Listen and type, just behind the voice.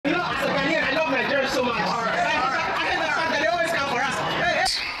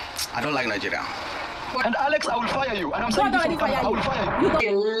I don't like Nigeria. And Alex, I will fire you. And I'm saying this I will fire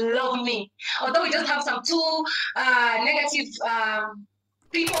you. You love me. Although we just have some two negative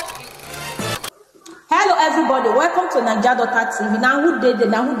people. Hello everybody, welcome to Naija Daughter TV. Now who did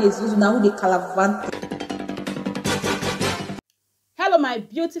now who they use now who they calavant. Hello my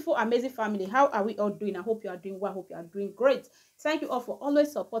beautiful amazing family, how are we all doing? I hope you are doing well. I hope you are doing great. Thank you all for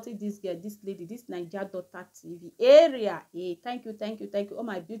always supporting this girl, this lady, this Naija Daughter TV area. Hey, thank you all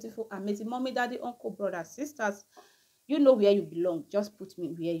my beautiful amazing mommy, daddy, uncle, brothers, sisters. You know where you belong. Just put me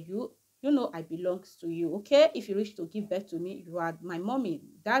where you know I belongs to you. Okay, if you wish to give birth to me, you are my mommy,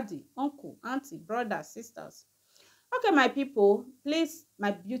 daddy, uncle, auntie, brothers, sisters. Okay, my people, please, my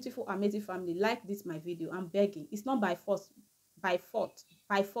beautiful amazing family, like this my video. I'm begging. It's not by force. By force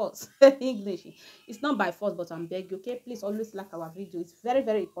English. It's not by force, but I'm begging. Okay, please always like our video. It's very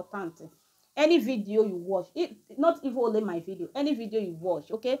important. Any video you watch, not even only my video, any video you watch,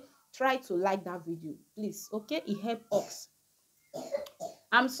 okay, try to like that video, please. Okay, it helps us.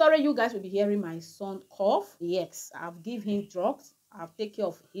 I'm sorry you guys will be hearing my son cough. Yes, I've given him drugs. I've taken care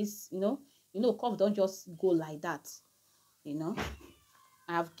of his, you know, cough don't just go like that,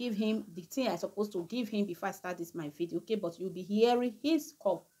 I've given him the thing I'm supposed to give him before I start this my video, okay? But you'll be hearing his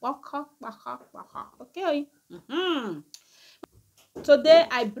cough. Okay. Today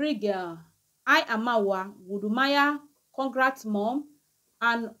I bring I Amawa Wudumaya, congrats mom,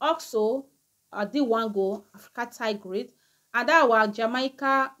 and also the one go Africa Tiger, and our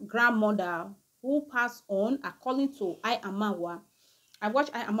Jamaica grandmother who passed on according to I Amawa. I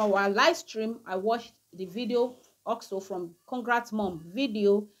watched I Amawa live stream. I watched the video also from congrats mom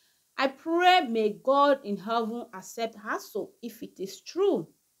video. I pray may God in heaven accept her soul if it is true.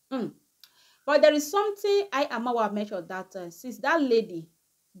 But there is something I Amawa mentioned that since that lady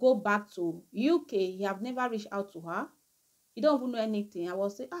go back to UK, he have never reached out to her. He don't even know anything. I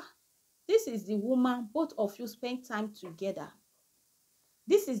was saying, this is the woman both of you spend time together.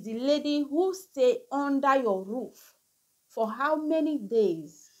 This is the lady who stay under your roof for how many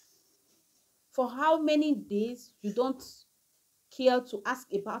days? For how many days you don't care to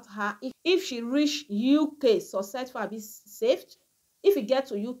ask about her? If she reach UK successful, be saved. If you get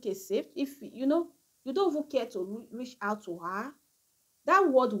to UK saved, if you don't even care to reach out to her. That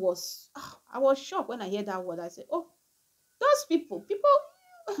word was, I was shocked when I heard that word. I said, oh, those people,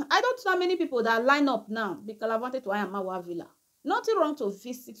 I don't know how many people that line up now because I wanted to Ayamawa Villa. Nothing wrong to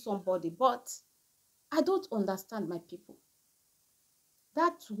visit somebody, but I don't understand my people.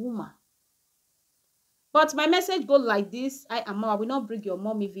 That woman. But my message goes like this. I will not bring your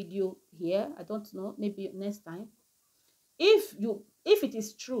mommy video here. I don't know. Maybe next time. If it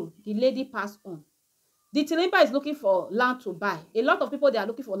is true, the lady passed on. The Tilimba is looking for land to buy. A lot of people, they are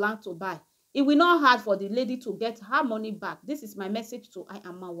looking for land to buy. It will not hard for the lady to get her money back. This is my message to I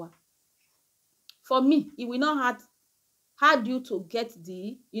Amawa. For me, it will not hard you to get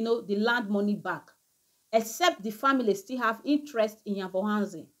the land money back. Except the family still have interest in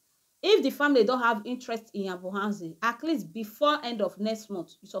Yambohanzi. If the family don't have interest in Yambohanzi, at least before end of next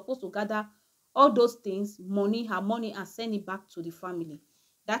month, you're supposed to gather all those things, her money, and send it back to the family.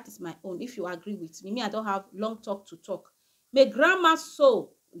 That is my own. If you agree with me, I don't have long talk to talk. May grandma's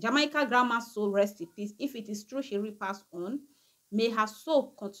soul, Jamaica grandma's soul, rest in peace. If it is true she will pass on, may her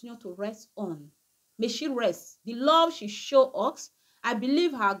soul continue to rest on. May she rest. The love she showed us, I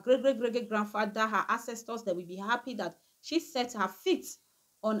believe her great-great-great-grandfather, her ancestors, they will be happy that she set her feet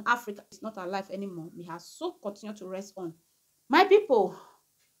on Africa. It's not alive anymore. May her soul continue to rest on. My people,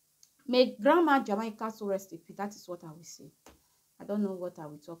 may Grandma Jamaica soul rest in peace. That is what I will say. I don't know what I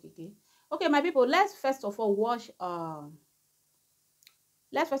will talk again. Okay, my people, let's first of all watch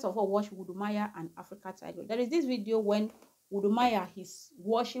Wudumaya and Africa Tiger. There is this video when Wudumaya is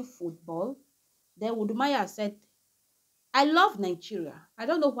watching football. Then Wudumaya said, I love Nigeria. I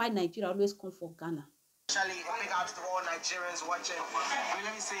don't know why Nigeria always come for Ghana. Actually, big ups to all Nigerians watching.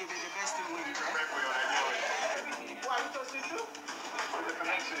 Let me say the best thing we do. What are you supposed to do? The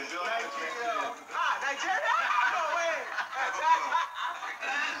connection is your Nigeria. Nigeria? No way.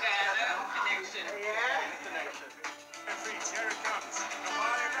 Connection. Yeah. Connection. Here it comes.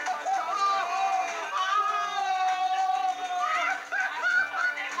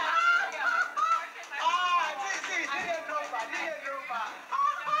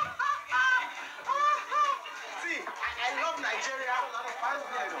 Nigeria.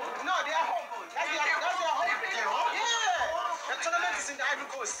 No, they are humble. That's their home. Yeah. The tournament is in the Ivory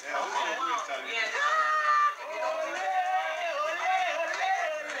Coast. Yeah.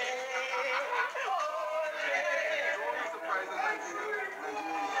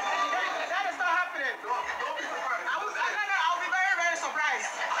 That is not happening. I'll be very, very surprised.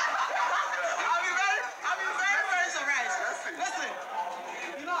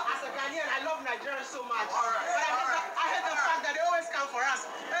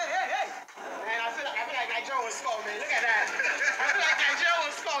 will score, man. Look at that. I feel like Nigeria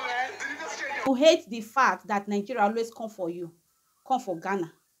will score, man. Did you just change your... You hate the fact that Nigeria always come for you, come for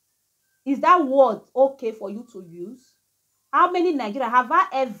Ghana. Is that word okay for you to use? How many Nigeria have I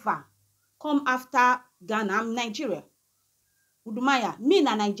ever come after Ghana? I'm Nigeria. Udumaya, me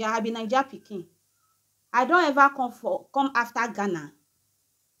na Nigeria, I be Naija pikin. I don't ever come after Ghana.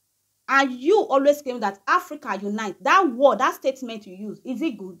 And you always claim that Africa unite. That word, that statement you use, is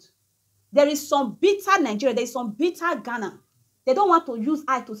it good? There is some bitter Nigeria, there is some bitter Ghana. They don't want to use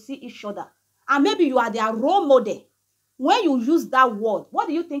eye to see each other. And maybe you are their role model. When you use that word, what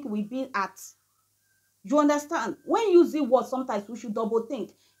do you think we've been at? You understand? When you use the word, sometimes we should double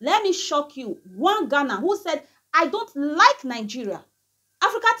think. Let me shock you. One Ghana who said, I don't like Nigeria.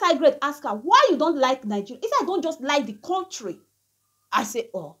 Africa Tigrate asked her, why you don't like Nigeria? He said, I don't just like the country. I say,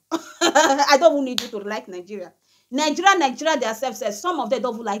 oh, I don't even need you to like Nigeria. Nigeria themselves says some of them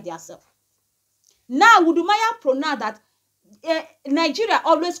don't even like themselves. Now, Udumaya pronounce that Nigeria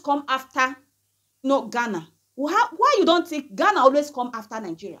always come after Ghana. Why you don't think Ghana always come after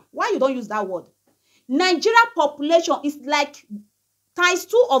Nigeria? Why you don't use that word? Nigeria population is like times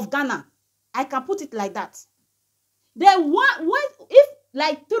 2 of Ghana. I can put it like that. Then if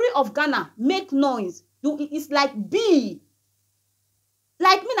like 3 of Ghana make noise, it's like B.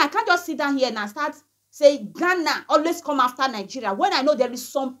 Like me, I can't just sit down here and start saying Ghana always come after Nigeria when I know there is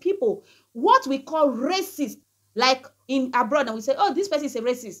some people, what we call racist, like in abroad, and we say, oh, this person is a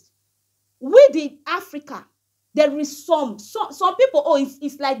racist. With the Africa, there is some people, oh,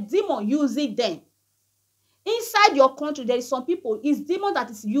 it's like demon using them. Inside your country, there is some people, it's demon that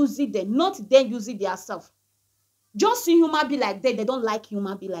is using them, not them using themselves. Just see human being like them, they don't like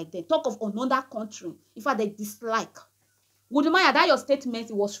human being like them. Talk of another country, in fact, they dislike. Udumaya, that your statement,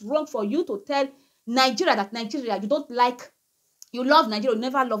 it was wrong for you to tell Nigeria that Nigeria, you don't like, you love Nigeria, you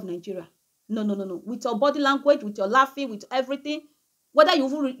never love Nigeria. No. With your body language, with your laughing, with everything, whether you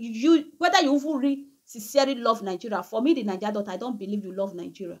really sincerely love Nigeria. For me, the Naija Daughter, I don't believe you love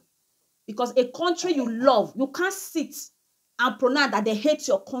Nigeria. Because a country you love, you can't sit and pronounce that they hate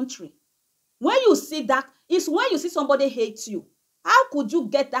your country. When you see that, it's when you see somebody hates you. How could you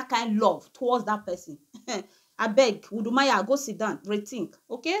get that kind of love towards that person? I beg, Udumaya, go sit down, rethink,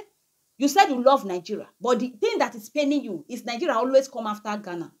 okay? You said you love Nigeria, but the thing that is paining you is Nigeria always come after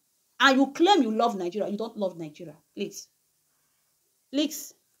Ghana. And you claim you love Nigeria. You don't love Nigeria. Please.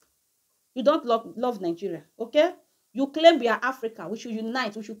 Please. You don't love Nigeria, okay? You claim we are Africa. We should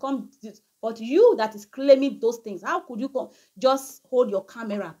unite. We should come. But you that is claiming those things, how could you come? Just hold your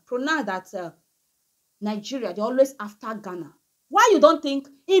camera. Pronounce that Nigeria, they're always after Ghana. Why you don't think,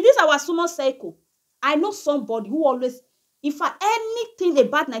 in this our sumo cycle, I know somebody who always, in fact, anything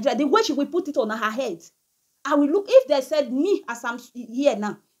about Nigeria, the way she will put it on her head, I will look, if they said me as I'm here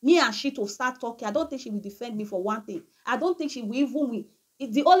now, me and she to start talking, I don't think she will defend me for one thing. I don't think she will even,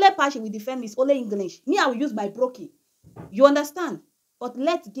 the only part she will defend me is only English. Me, I will use my broken. You understand? But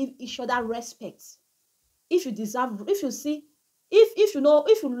let's give each other respect. If you deserve, if you see, if you know,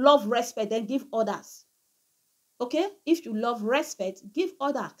 if you love respect, then give others. Okay? If you love respect, give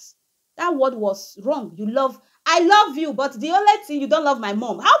others. That word was wrong. I love you, but the only thing, you don't love my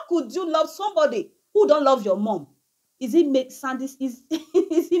mom. How could you love somebody who don't love your mom? Is it making sense?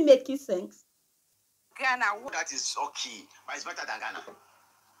 Ghana, that is okay, but it's better than Ghana.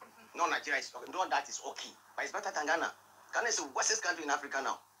 No, Nigeria is okay. No, that is okay, but it's better than Ghana. Ghana is the worst country in Africa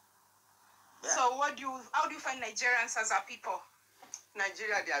now. Yeah. So how do you find Nigerians as our people?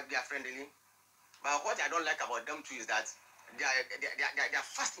 Nigeria, they are friendly. But what I don't like about them too is that they are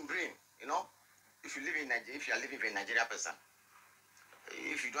fast in brain. You know, if you live in Nigeria, if you are living with a Nigerian person,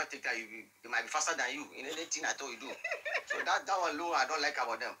 if you don't take that, you might be faster than you in anything at all you do. So that one low I don't like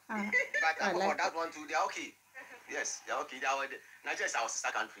about them. But about that one too, they are okay. Yes, they are okay. Nigeria is our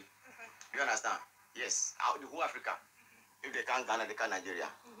sister country. You understand? Yes, the whole Africa. If they can't Ghana, they can Nigeria.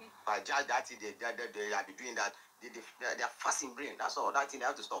 But just that they are doing that. They are fast in brain. That's all. That thing they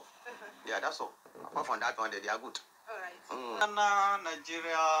have to stop. Yeah, that's all. Apart from that one, they are good. All right. Ghana,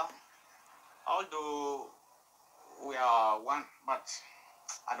 Nigeria, although we are one, but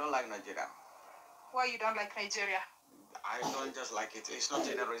I don't like Nigeria. Why you don't like Nigeria? I don't just like it. It's not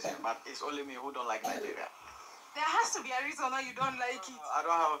any reason, but it's only me who don't like Nigeria. There has to be a reason why you don't like it. I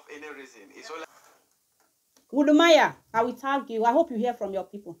don't have any reason. It's only... Udumaya, I will tag you. I hope you hear from your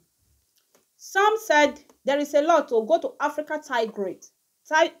people. Some said there is a lot to go to Africa Tigrate.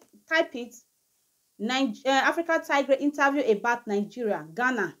 Type it. Africa Tigrate interview about Nigeria.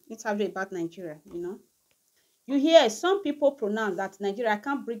 Ghana interview about Nigeria. You know. You hear some people pronounce that Nigeria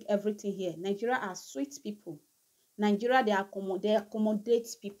can't bring everything here. Nigeria are sweet people. Nigeria, they accommodate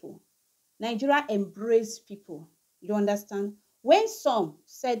people. Nigeria embrace people. You understand? When some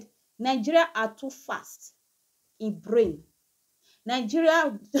said Nigeria are too fast in brain,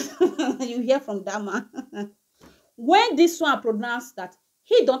 Nigeria, you hear from that man. When this one pronounced that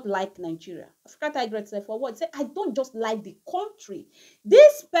he don't like Nigeria, Africa Tigress said for what? He said, I don't just like the country.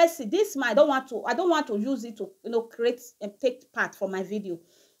 This person, this man, I don't want to use it to create and take part for my video.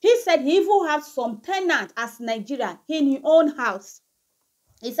 He said he even have some tenant as Nigeria in his own house.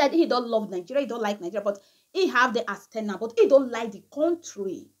 He said he don't love Nigeria, he don't like Nigeria, but he have them as tenant, but he don't like the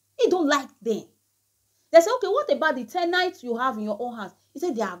country. He don't like them. They say, okay, what about the tenants you have in your own house? He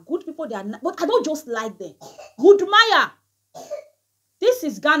said, they are good people, they are not, but I don't just like them. Good Maya. This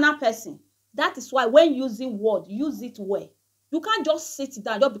is Ghana person. That is why when using word, use it well. You can't just sit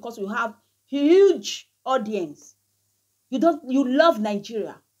down just because you have huge audience. You love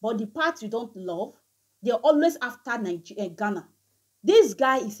Nigeria, but the part you don't love, they're always after Ghana. This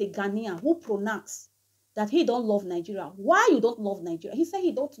guy is a Ghanaian who pronounced that he don't love Nigeria. Why you don't love Nigeria? He said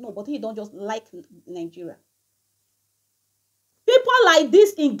he don't know, but he don't just like Nigeria. People like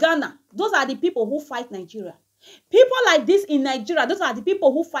this in Ghana, those are the people who fight Nigeria. People like this in Nigeria, those are the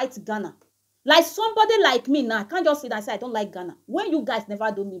people who fight Ghana. Like somebody like me now, I can't just sit there and say I don't like Ghana. When you guys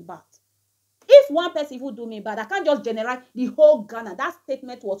never do me bad. If one person who do me bad, I can't just generalize the whole Ghana. That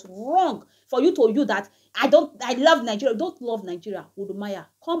statement was wrong for you to use that. I love Nigeria. Don't love Nigeria. Udumaya,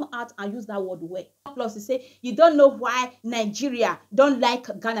 come out and use that word well. Plus, you say, you don't know why Nigeria don't like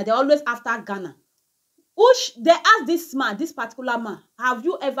Ghana. They're always after Ghana. They asked this man, this particular man, have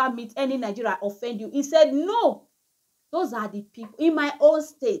you ever met any Nigeria offend you? He said, no. Those are the people in my own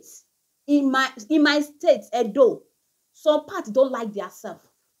state. In my state, Edo, some parts don't like themselves.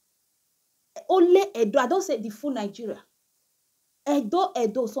 Only Edo, I don't say the full Nigeria.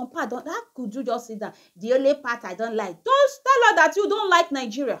 Edo, some part don't. How could you just say that? The only part I don't like. Don't tell her that you don't like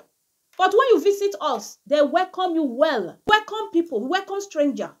Nigeria. But when you visit us, they welcome you well. Welcome people, welcome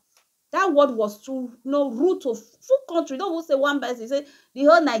stranger. That word was too rude to full country. Don't say one person. Say the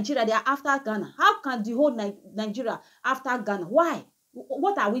whole Nigeria, they are after Ghana. How can the whole Nigeria after Ghana? Why?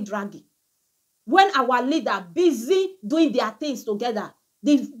 What are we dragging? When our leader busy doing their things together,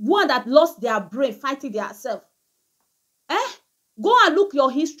 the one that lost their brain fighting themselves. Go and look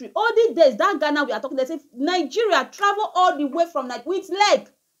your history. All these days, that Ghana we are talking, they say Nigeria travel all the way from with leg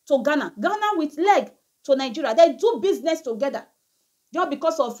to Ghana. Ghana with leg to Nigeria. They do business together. Just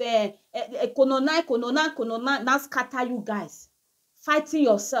because of Konona, now scatter you guys. Fighting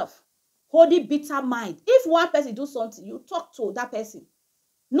yourself. Holding bitter mind. If one person do something, you talk to that person.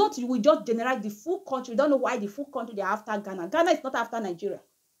 Not you will just generate the full country. You don't know why the full country they are after Ghana. Ghana is not after Nigeria.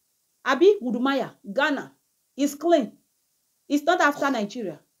 Abi Udumaya, Ghana is clean. It's not after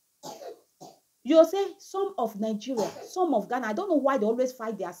Nigeria. You say some of Nigeria, some of Ghana. I don't know why they always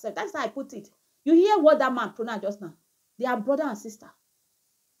fight themselves. That's how I put it. You hear what that man pronounced just now? They are brother and sister.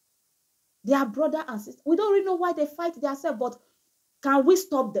 They are brother and sister. We don't really know why they fight themselves, but can we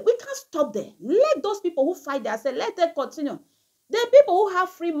stop them? We can't stop them. Let those people who fight themselves, let them continue. The people who have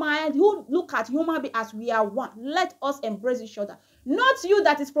free mind, who look at human beings as we are one, let us embrace each other. Not you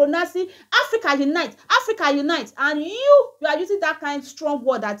that is pronouncing Africa unite, Africa unite, and you are using that kind of strong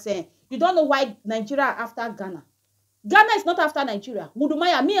word that you don't know why Nigeria after Ghana. Ghana is not after Nigeria.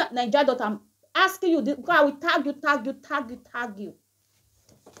 Mudumaya, me, Naija Daughter, I'm asking you, I will tag you.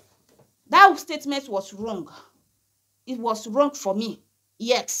 That statement was wrong. It was wrong for me.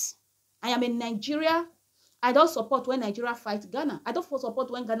 Yes, I am in Nigeria. I don't support when Nigeria fight Ghana. I don't support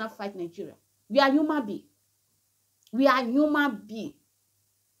when Ghana fight Nigeria. We are human beings. We are human beings.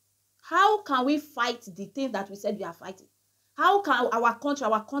 How can we fight the things that we said we are fighting? How can our country,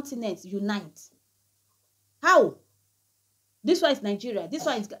 our continent unite? How? This one is Nigeria. This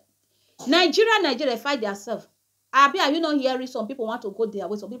one is Nigeria fight themselves. Are you not hearing some people want to go their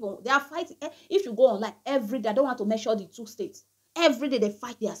way? Some people, they are fighting. If you go online every day, I don't want to measure the two states. Every day they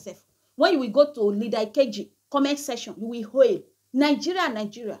fight themselves. When you will go to Leader KG comment section, you will hail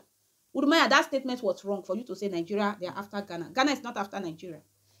Nigeria. Udumaya, that statement was wrong for you to say Nigeria, they are after Ghana. Ghana is not after Nigeria.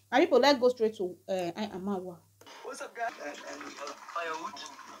 And people, let's go straight to Amawa. What's up, guys? And firewood.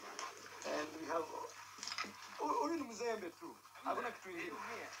 And we have. Only the museum too. I'm gonna kill him.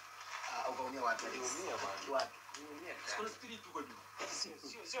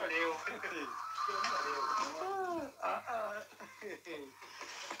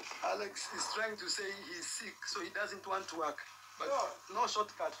 Alex is trying to say he's sick, so he doesn't want to work. But no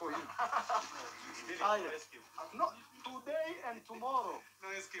shortcut for him. No, today and tomorrow. No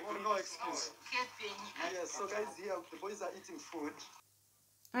excuse. No excuse. Yes, so guys, here the boys are eating food.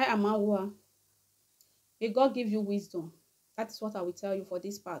 I am Awa. May God give you wisdom. That is what I will tell you for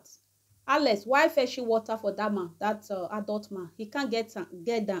this part. Alex, why fetching water for that man, that adult man? He can't get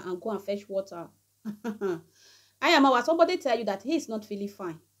down and go and fetch water. I am our somebody tell you that he is not feeling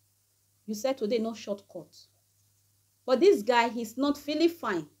fine. You said today no shortcut. But this guy, he's not feeling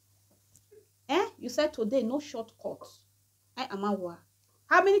fine. You said today no shortcut. I am our.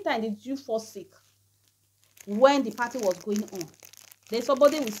 How many times did you fall sick when the party was going on? Then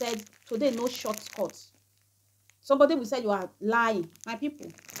somebody will say today no shortcut. Somebody will say you are lying. My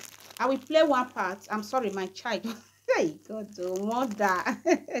people, I will play one part. I'm sorry, my child. Hey, God, oh, mother.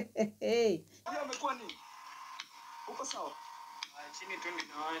 Hey. Chini tu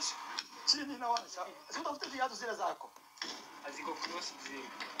ninawasha. Chini nawasha. Si utafute viatu zile zako. Haziko cross zile.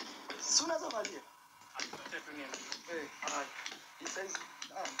 Si unazavalia. Atafute tu nini? Alright. He says,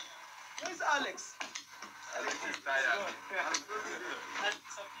 where is Alex? Alex is tired.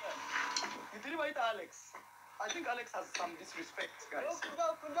 You didn't invite Alex. I think Alex has some disrespect, guys.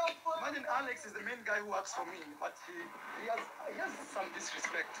 Imagine Alex is the main guy who works for me, but he has some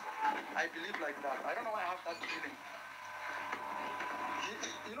disrespect. I believe like that. I don't know why I have that feeling.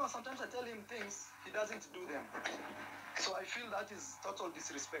 You know, sometimes I tell him things, he doesn't do them. So I feel that is total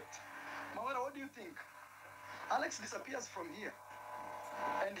disrespect. Mawera, what do you think? Alex disappears from here,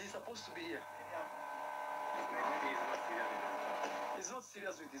 and he's supposed to be here. He's not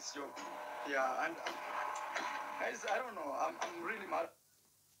serious with his job. Yeah, and guys, I don't know. I'm really mad.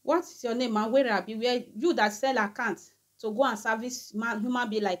 What is your name, Mawera? Beware you that sell accounts to go and service human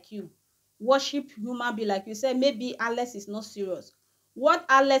being like you, worship human being like you. Say maybe Alex is not serious. What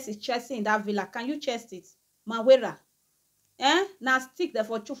Alex is chasing in that villa, can you chest it? Mawera. Now stick there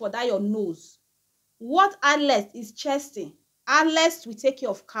for you for that your nose. What Alex is chasing? Alex will take care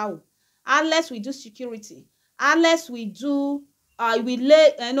of cow. Alex will do security. Alex will do we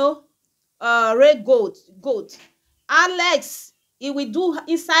lay, red goat. Alex, he will do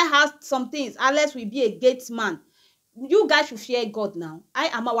inside house some things. Alex will be a gate man. You guys should fear God now. I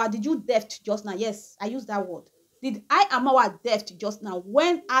am our. Did you deft just now? Yes, I use that word. Did I am our deft just now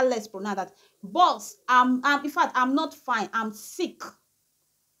when Alex pronounced that? Boss, in fact, I'm not fine. I'm sick.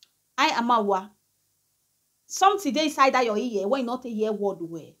 I am our. Something dey inside that your ear when you not hear word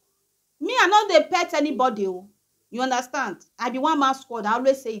well. Me, I not dey pet anybody. Oh. You understand? I be one man squad. I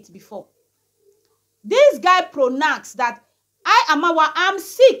always say it before. This guy pronounced that I am our. I'm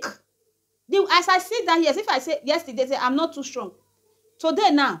sick. As I sit down here, as if I say yesterday, say I'm not too strong.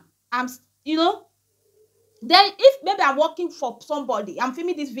 Today now, I'm, then if maybe I'm working for somebody, I'm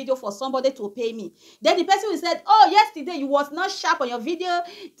filming this video for somebody to pay me, then the person will say, oh, yesterday you was not sharp on your video,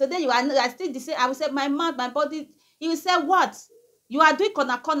 today you are still the same. I will say, my mouth, my body. He will say, what? You are doing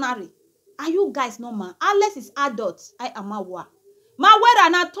corner. Are you guys normal? Unless it's adults, I am a wa. Mawera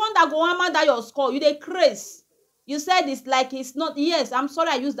na thunder go hammer that your skull. You dey craze. You said it's like it's not. Yes, I'm sorry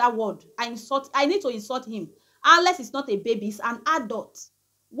I used that word. I need to insult him. Unless it's not a baby, it's an adult.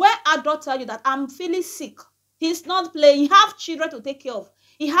 When adult tell you that I'm feeling sick, he's not playing. He have children to take care of.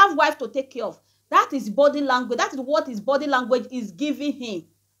 He have wife to take care of. That is body language. That is what his body language is giving him.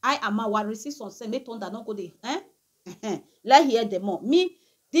 I am a receive on say me thunder not go there. Let hear them more. Me,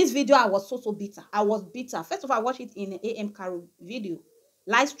 this video I was so bitter. I was bitter. First of all, I watched it in an AM Carol video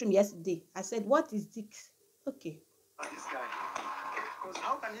live stream yesterday. I said, what is this? Okay. This guy. Because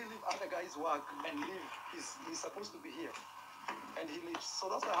how can he leave other guys' work and leave? He's supposed to be here. And he leaves. So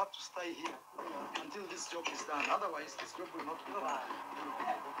that's why I have to stay here until this job is done. Otherwise, this job will not be done.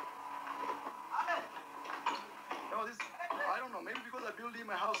 No, this, I don't know. Maybe because I built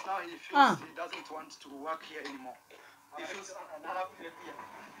him a house now, he feels he doesn't want to work here anymore. He feels...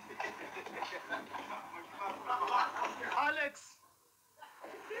 Alex!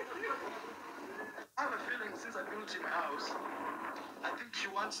 I have a feeling since I built him a house, I think he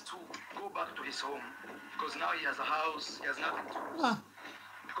wants to go back to his home because now he has a house, he has nothing to lose.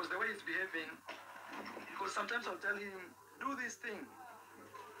 Because the way he's behaving, because sometimes I'll tell him, do this thing.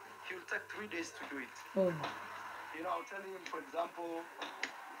 He'll take 3 days to do it. You know, I'll tell him, for example,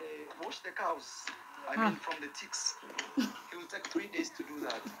 wash the cows. I mean, from the ticks. He'll take 3 days to do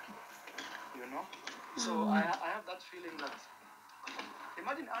that. You know? So I have that feeling that,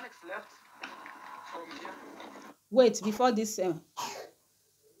 imagine Alex left from here. Wait, before this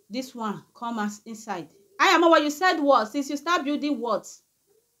one comes inside. Ayamawa, you said what? Since you start building what?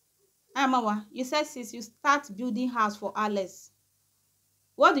 Ayamawa, you said since you start building house for Alex.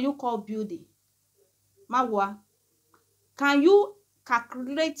 What do you call building? Mawa, can you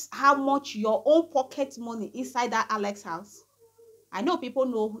calculate how much your own pocket money inside that Alex house? I know people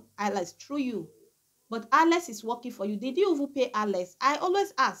know Alex through you, but Alex is working for you. Did you even pay Alex? I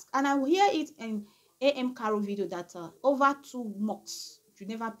always ask, and I will hear it in AM Carol video that over 2 months you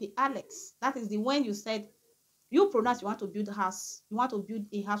never pay Alex. That is the when you said you pronounce you want to build a house. You want to build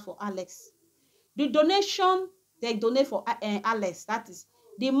a house for Alex. The donation they donate for Alex, that is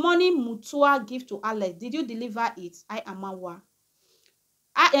the money Mutua give to Alex. Did you deliver it? I Amawa.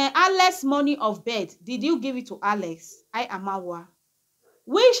 Alex money of bed. Did you give it to Alex? I Amawa.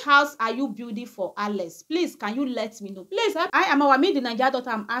 Which house are you building for Alex? Please, can you let me know? Please, I Amawa, me the Naija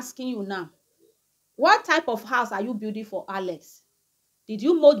daughter, I'm asking you now. What type of house are you building for Alex? Did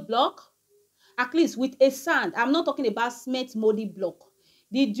you mold block? At least with a sand. I'm not talking about cement moldy block.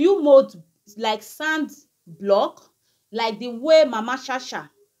 Did you mold like sand block? Like the way Mama Shasha,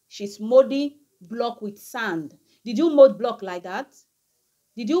 she's molding block with sand. Did you mold block like that?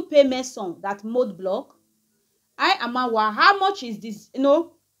 Did you pay mason that mold block? I Amawa, how much is this,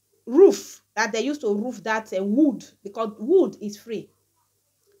 roof that they used to roof that wood? Because wood is free.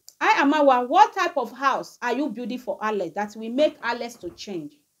 I Amawa, what type of house are you building for Alex that will make Alex to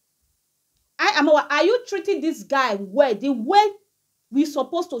change? I Amawa, are you treating this guy well, the way we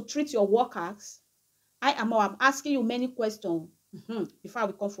supposed to treat your workers? I Amawa, I'm asking you many questions before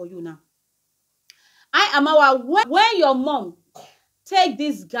we come for you now. I Amawa, when your mom take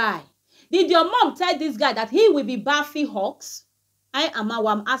this guy, did your mom tell this guy that he will be bathing hawks? I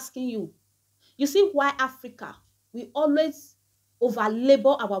Amawa, I'm asking you. You see why Africa, we always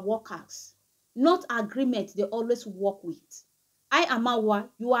over-labor our workers, not agreement they always work with. I Amawa,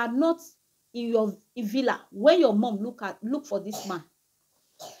 you are not in your villa when your mom look for this man.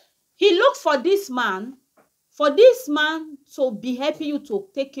 He looked for this man to be helping you to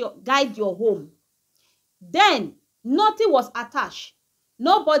guide your home. Then nothing was attached.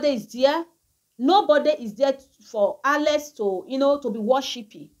 Nobody is there. Nobody is there for Alex to be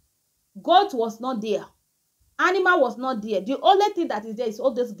worshiping. God was not there. Animal was not there. The only thing that is there is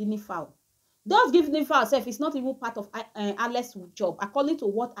all those guinea fowl. Those guinea fowl itself is not even part of Alex's job, according to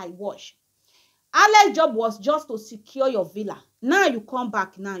what I watched. Alex's job was just to secure your villa. Now you come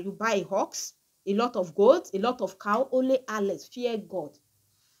back, now you buy a ox, a lot of goats, a lot of cow. Only Alex fear God.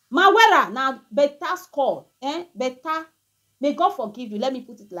 Mawera, now better score. Better. May God forgive you. Let me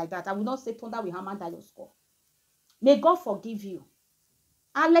put it like that. I will not say thunder will hammer down your score. May God forgive you.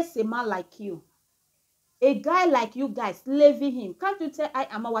 Alex, a man like you. A guy like you guys, slaving him. Can't you tell I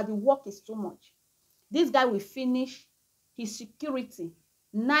Amawa the work is too much? This guy will finish his security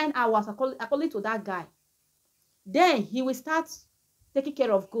 9 hours according to that guy. Then he will start taking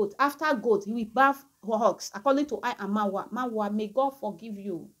care of goat. After goat, he will bath hogs according to I Amawa. Mawa, may God forgive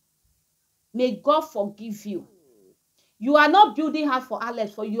you. May God forgive you. You are not building house for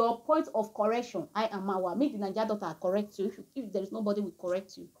Alex for your point of correction. I Amawa. Make the Naija daughter correct you. If there is nobody will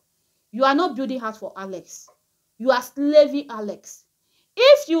correct you. You are not building house for Alex. You are slaving Alex.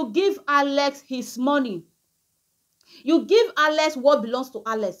 If you give Alex his money, you give Alex what belongs to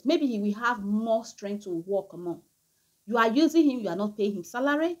Alex, maybe he will have more strength to work more. You are using him, you are not paying him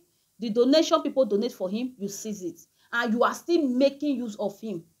salary. The donation people donate for him, you seize it. And you are still making use of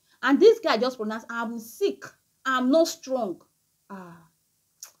him. And this guy just pronounced, I'm sick. I'm not strong.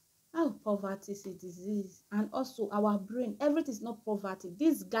 Oh, poverty is a disease. And also our brain, everything is not poverty.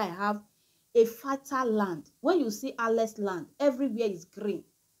 This guy have a fertile land. When you see Alex land, everywhere is green.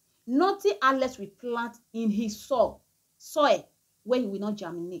 Nothing Alex will plant in his soil when he will not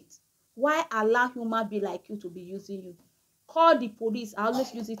germinate. Why allow human being like you to be using you? Call the police. I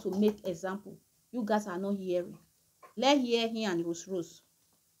always use it to make example. You guys are not hearing. Let hear him and Rose.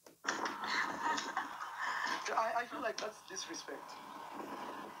 I feel like that's disrespect.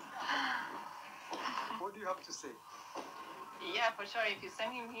 What do you have to say? Yeah, for sure. If you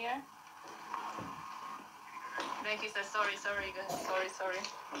send him here, then he says sorry, guys. Sorry.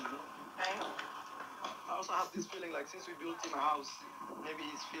 Right? I also have this feeling like since we built him a house, maybe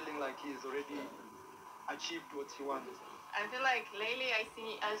he's feeling like he's already achieved what he wanted. I feel like lately I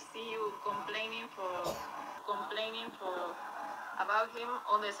see you complaining about him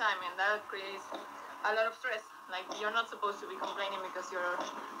all the time, and that creates a lot of stress. Like, you're not supposed to be complaining because your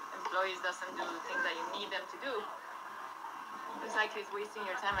employees doesn't do the things that you need them to do. It's like he's wasting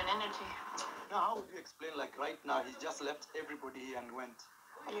your time and energy. Now, how would you explain, like, right now, he's just left everybody here and went?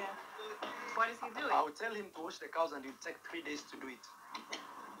 Yeah. What is he doing? I would tell him to wash the cows and it would take 3 days to do it.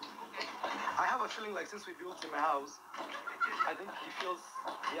 I have a feeling like since we built him a house, I think he feels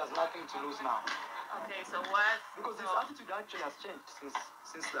he has nothing to lose now. Okay, so what? Because his attitude actually has changed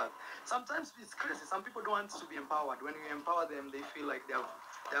since that. Sometimes it's crazy. Some people don't want to be empowered. When you empower them, they feel like they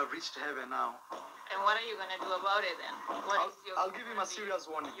have reached heaven now. And what are you gonna do about it then? I'll give him a serious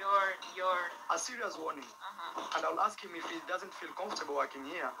warning. A serious warning. And I'll ask him if he doesn't feel comfortable working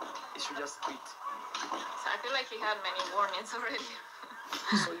here, he should just quit. So I feel like he had many warnings already.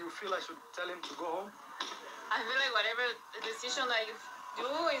 So you feel I should tell him to go home? I feel like whatever the decision that you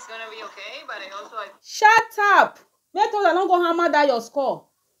do is gonna be okay, but Shut up! Make us not go hammer that your score.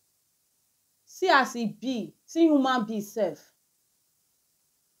 See as he be. See human be self.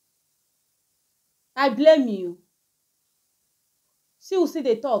 I blame you. See who see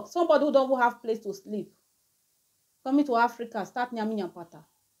they talk. Somebody who don't have place to sleep. Coming to Africa, start nyami pata.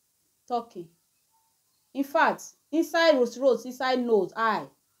 Talking. In fact, inside Rocio, inside nose, eye,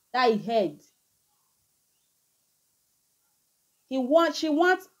 that is head. She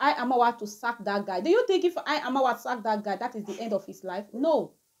wants I Amawa to sack that guy. Do you think if I Amawa sack that guy, that is the end of his life?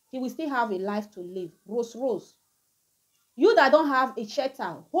 No. He will still have a life to live. Rose. You that don't have a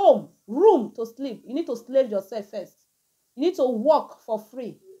shelter, home, room to sleep, you need to slave yourself first. You need to work for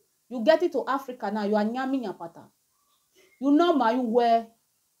free. You get it to Africa now, you are nyami nyapata. You know ma, you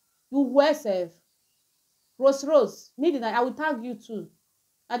wear self. Rose, midnight, I will tag you too.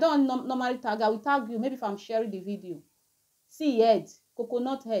 I don't normally tag, I will tag you, maybe if I'm sharing the video. See head,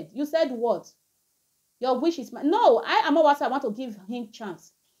 coconut head. You said what? Your wish is my... No, I am what I want to give him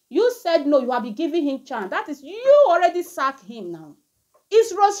chance. You said no, you have been giving him chance. That is, you already sacked him now.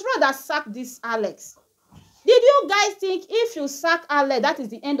 It's Rocio that sacked this Alex. Did you guys think if you sack Alex, that is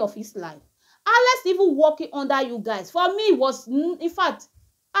the end of his life? Alex even walking under you guys. For me, was, in fact,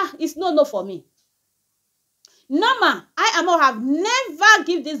 it's no for me. Norma, I am have never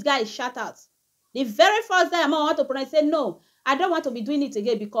give this guy a shout out. The very first time I want to pronounce, say no, I don't want to be doing it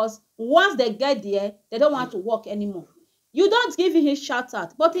again because once they get there, they don't want to work anymore. You don't give him his shout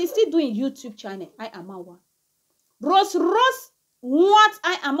out, but he's still doing YouTube channel. I am one. Rose wants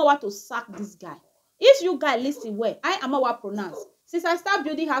I am one to sack this guy. If you guys listen well, I am one pronounce. Since I start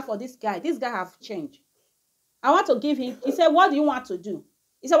building house for this guy have changed. I want to give him. He said, "What do you want to do?"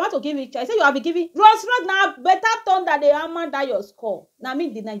 He said, "I want to give it." I said, "You have been giving Rose now better turn that they hammer that your score." Now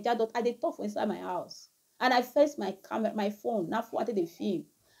me the Naija Daughter, I dey talk for inside my house. And I face my camera, my phone, now for what they film.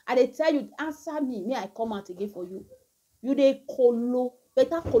 And they tell you, answer me, I come out again for you. You dey colo,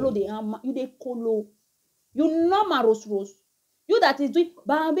 better colo the hammer, you dey colo. You know my Rose. You that is doing,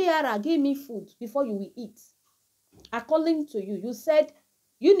 Bambiara, give me food before you will eat. According to you, you said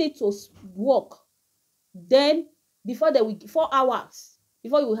you need to work. Then, before they will 4 hours,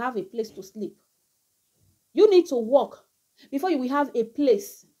 before you will have a place to sleep. You need to work before you will have a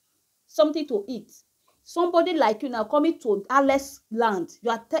place, something to eat. Somebody like you now coming to Alex land. You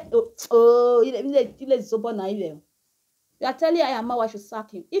are you are telling Ayamawa should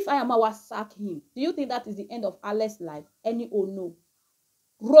sack him. If Ayamawa sack him, do you think that is the end of Alex's life? Any or no?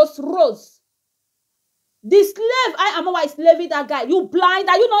 Rose. The slave Ayamawa is slaving that guy. You blind?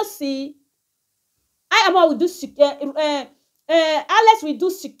 Are you not see? Ayamawa will do Alex will do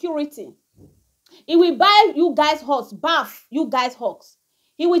security. He will buy you guys horse, bath you guys hawks.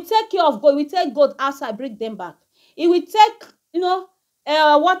 He will take care of goat. He will take goat outside, bring them back. He will take,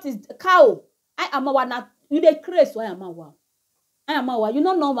 what is cow? I am a one. You dey crazy. I am a one. You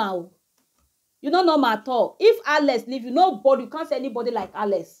not normal. You not normal at all. If Alex leave you, nobody, you can't say anybody like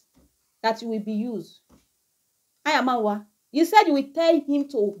Alex that you will be used. I am a one. You said you will tell him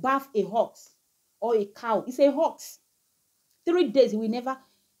to bath a horse or a cow. It's a horse. 3 days he will never.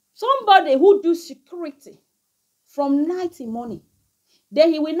 Somebody who do security from night to morning.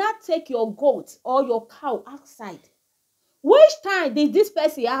 Then he will not take your goat or your cow outside. Which time did this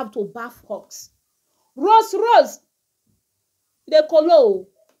person have to bath hawks? Rose, they colo.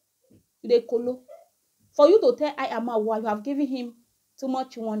 For you to tell I am a you have given him too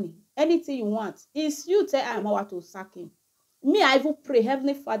much money. Anything you want. It's you tell I am a to sack him. Me, I will pray,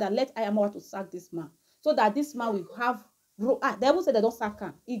 Heavenly Father, let I am a to sack this man. So that this man will have. The devil said they don't sack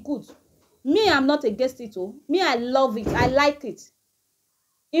him. It's good. Me, I'm not against it. Me, I love it. I like it.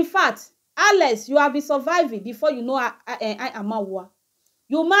 In fact, Alex, you have been surviving before you know I am a war.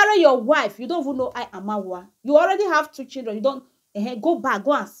 You marry your wife, you don't even know I am a war. You already have 2 children. You don't go back,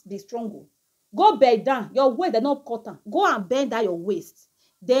 go and be strong. Go bend down. Your waist, they're not cut down. Go and bend down your waist.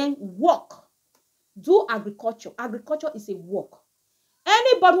 Then work. Do agriculture. Agriculture is a work.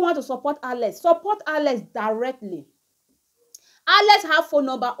 Anybody want to support Alex directly. Alex have phone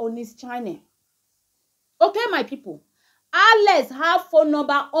number on his channel. Okay, my people. Alex have phone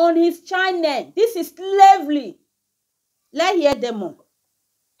number on his channel. This is slavery. Let's hear them on.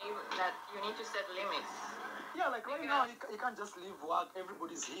 that you need to set limits. Yeah, like right now, he can't just leave work.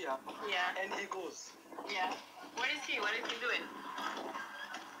 Everybody's here. Yeah. And he goes. Yeah. What is he doing?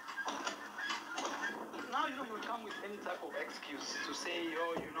 Now you will come with any type of excuse to say,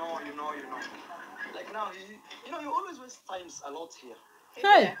 oh, you know. Like now, you always waste times a lot here.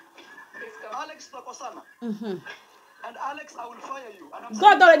 Hey. Alex Takosana. And Alex, I will fire you. And I'm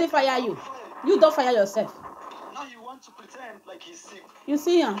God saying, already fire you. You don't fire yourself. now you want to pretend like he's sick. You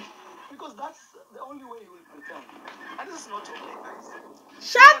see him? Because that's the only way he will pretend. And this is not okay, guys.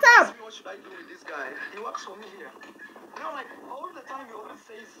 Shut up! What should I do with this guy? He works for me here. You know, like, all the time he always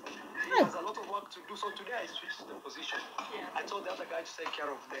says he has a lot of work to do. So today I switched the position. Yeah. I told the other guy to take care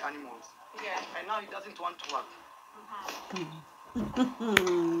of the animals. Yeah. And now he doesn't want to work.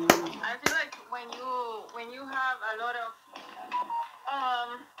 I feel like when you have a lot of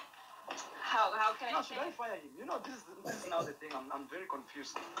how can I Now, say? should I fire him? You know, this is now the thing. I'm very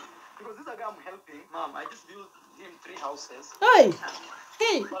confused. Because this is a guy I'm helping. Mom, I just built him 3 houses. Hey!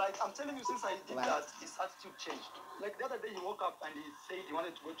 Hey! But I'm telling you, since I did that, his attitude changed. Like the other day, he woke up and he said he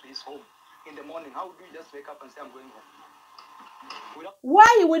wanted to go to his home in the morning. How do you just wake up and say, I'm going home? Why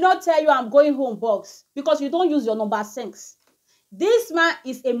he will not tell you I'm going home, box? Because you don't use your number 6. This man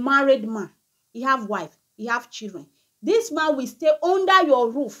is a married man. He have wife. He have children. This man will stay under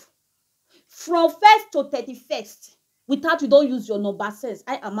your roof from 1st to 31st without you don't use your number 6.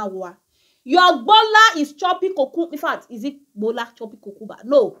 I am a Your bola is chopping cucumber. In fact, is it bola chopping cucumber?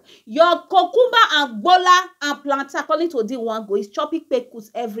 No. Your cucumber and bola and plantain, according to the one go, is chopping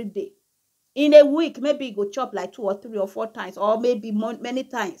pekus every day. In a week, maybe you go chop like 2 or 3 or 4 times, or maybe many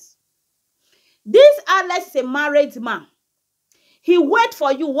times. This Alex is a married man. He wait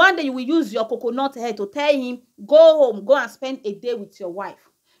for you. One day you will use your coconut head to tell him, go home, go and spend a day with your wife.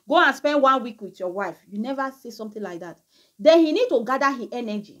 Go and spend 1 week with your wife. You never say something like that. Then he need to gather his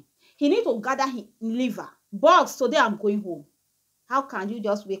energy. He need to gather his liver. Boss, today I'm going home. How can you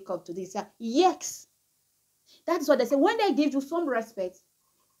just wake up to this? Yes. That's what they say. When they give you some respect,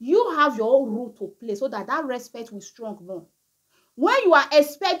 you have your own role to play so that respect will strong more. When you are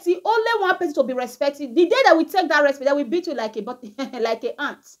expecting only one person to be respected, the day that we take that respect, they will beat you like a like an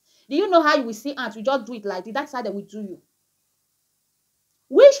ant. Do you know how you will see ants? You just do it like this. That's how they will do you.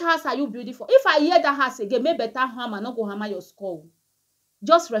 Which house are you building for? If I hear that house again, maybe better hammer, not go hammer your skull.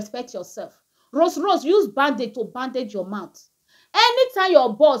 Just respect yourself. Rose, use bandage to bandage your mouth. Anytime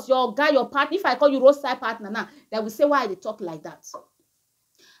your boss, your guy, your partner, if I call you roadside partner now, they will say, why they talk like that?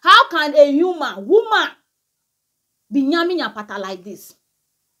 How can a human, woman, be yamming your pata like this?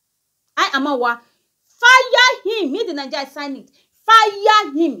 I am a wa. Fire him. Me the Nigeria sign it.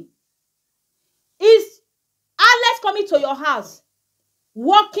 Fire him. Is Alex coming to your house,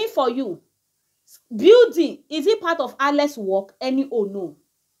 working for you? Building, is it part of Alex work? Any or no?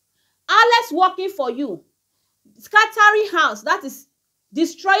 Alex working for you. Scattering house, that is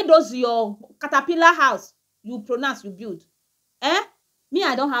destroy those your caterpillar house. You pronounce, you build. Me,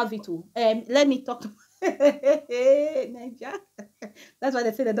 I don't have it too. Let me talk to Naija. That's why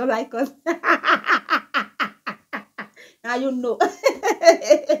they say they don't like us. Now you know.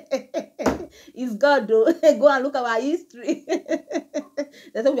 It's God though. Go and look at our history.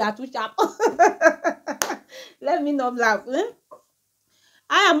 They say we are too sharp. Let me not laugh.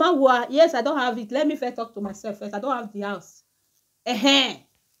 I am a yes, I don't have it. Let me first talk to myself first. I don't have the house. I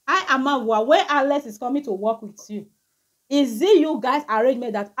am a where Alex is coming to work with you. Is it you guys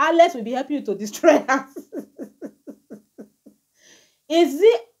arrangement that Alex will be helping you to destroy us? Is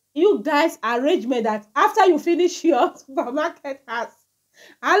it you guys arrangement that after you finish your supermarket house,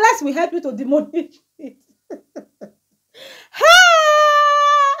 Alex will help you to demolish it?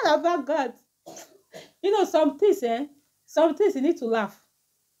 Oh God. You know, some things, some things you need to laugh.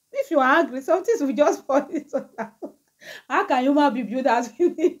 If you are angry, some things will just fall into laugh. How can human be built as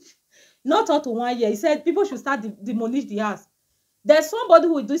finished? Not up to 1 year. He said people should start demolish the house. There's somebody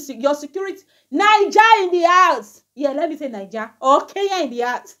who will do your security. Naija in the house. Yeah, let me say Naija. Or Kenya in the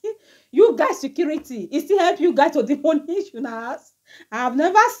house. You guys security. It still help you guys to demolish your house. I have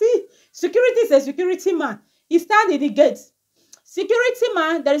never seen. Security is a security man. He stand in the gates. Security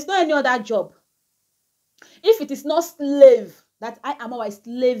man, there is no any other job. If it is not slave, that I am always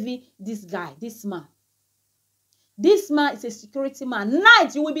slaving this guy, this man. This man is a security man.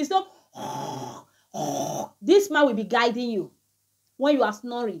 Night, you will be so... This man will be guiding you. When you are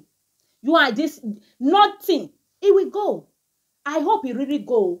snoring, you are this... Nothing. It will go. I hope it really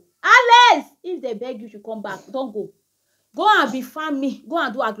go. Alex, if they beg you to come back, don't go. Go and be farming. Go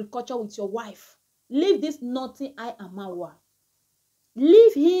and do agriculture with your wife. Leave this nothing I am our.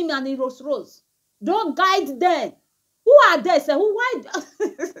 Leave him and the Rose. Don't guide them. Who are they? Say, who? Why?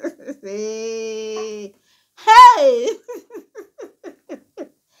 Hey!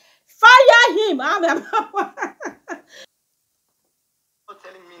 Fire him! I'm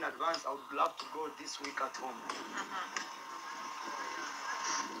telling me in advance, I would love to go this week at home.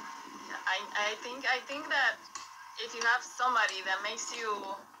 I think that if you have somebody that makes you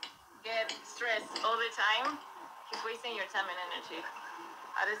get stressed all the time, It's wasting your time and energy.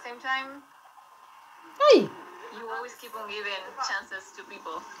 At the same time, Hey, you always keep on giving chances to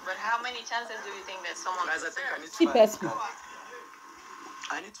people. But how many chances do you think that someone Guys, I think I need see to fire this person. guy.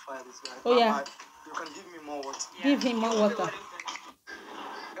 I need to fire this guy. Oh yeah, You can give me more water. give him more water.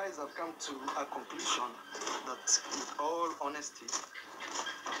 Guys, I've come to a conclusion that, with all honesty,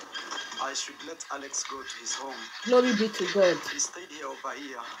 I should let Alex go to his home. Glory be to God. He stayed here over a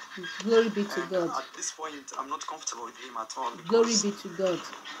year. Glory be to And God. at this point, I'm not comfortable with him at all. Glory Because, be to God.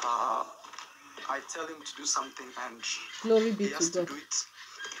 I tell him to do something and Glory be he to has to God. do it.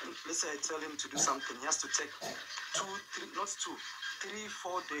 Let's say I tell him to do something, he has to take 3,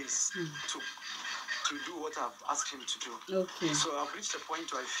 4 days to do what I've asked him to do. Okay. So I've reached a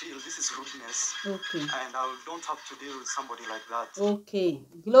point where I feel this is rudeness. Okay. And I don't have to deal with somebody like that. Okay.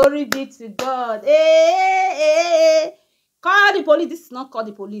 Glory be to God. Hey. Call the police. This is not call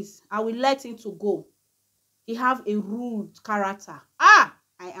the police. I will let him to go. He have a rude character. I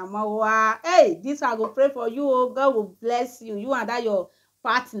am a hey, this I go pray for you. Oh, God will bless you. You and that your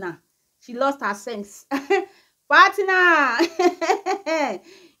partner. She lost her sense. Partner.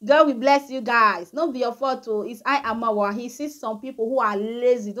 God will bless you guys. Not be your fault. Oh. It's I am a he sees some people who are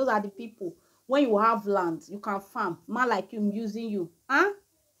lazy. Those are the people. When you have land, you can farm. Man like you using you. Huh?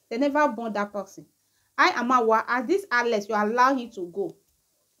 They never born that person. I am a as this Alex, you allow him to go.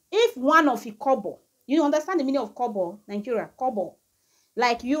 If one of the kobo, you understand the meaning of kobo, Nigeria, kobo.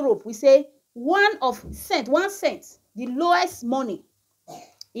 Like Europe, we say 1 cent, the lowest money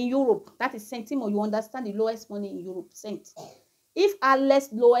in Europe. That is centimo. You understand the lowest money in Europe, cent. If Alex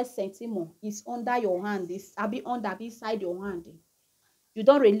lowest centimo is under your hand, is beside your hand, you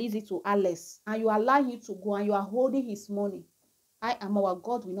don't release it to Alex and you allow him to go and you are holding his money, I am our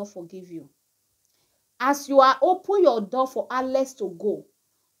God will not forgive you. As you are open your door for Alex to go,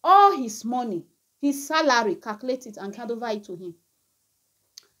 all his money, his salary, calculate it and hand over it to him.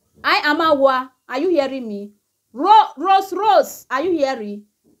 I am Awa. Are you hearing me? Rose, are you hearing?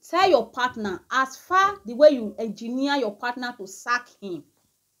 Tell your partner, as far the way you engineer your partner to sack him.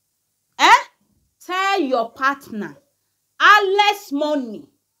 Tell your partner, Alex money.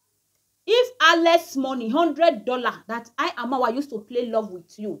 If Alex money, $100 that I am Awa used to play love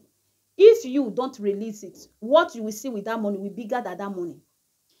with you, if you don't release it, what you will see with that money will be bigger than that money.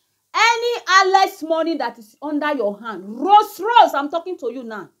 Any Alex money that is under your hand, Rose, I'm talking to you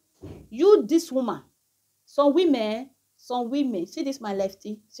now. You, this woman, some women, see this my lefty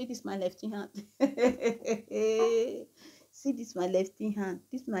hand. See this my lefty hand.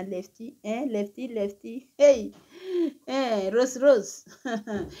 This my lefty, lefty. Hey, Rose.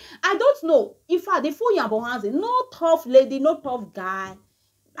 I don't know if the full yambo hands, no tough lady, no tough guy.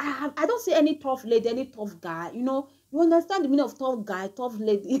 I don't see any tough lady, any tough guy. You know, you understand the meaning of tough guy, tough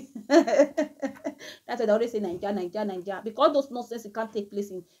lady. That's why they always say Nigeria. Because those nonsense it can't take place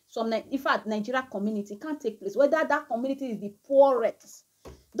in some. In fact, Nigeria community can't take place. Whether that community is the poorest,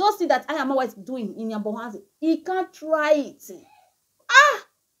 those things that I am always doing in Yambohanzi, he can't try it.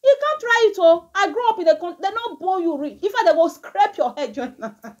 You can't try it. Oh, I grew up in the country. They not born you rich. In fact, they go scrape your head.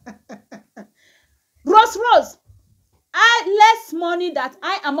 Rose. Less money that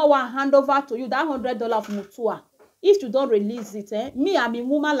I am our hand over to you, that $100 of mutua. If you don't release it, me, I'm a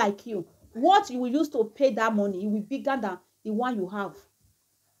woman like you. What you will use to pay that money, it will be bigger than the one you have.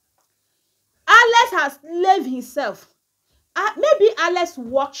 Alex has lived himself. Maybe Alex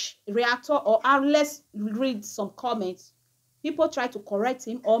watch reactor or Alex read some comments. People try to correct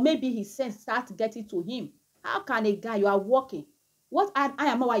him, or maybe his sense starts getting to him. How can a guy, you are working? What I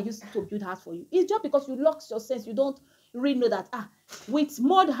am I used to build house for you. It's just because you lost your sense. You don't really know that with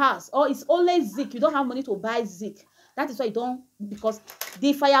mud house or it's only zinc. You don't have money to buy zinc. That is why you don't, because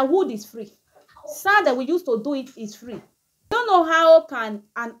the firewood is free. Sand that we used to do it is free. I don't know how can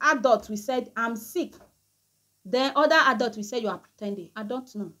an adult we said I'm sick. Then other adult we say you are pretending. I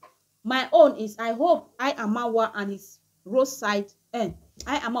don't know. My own is I hope I am Awa and his roadside. I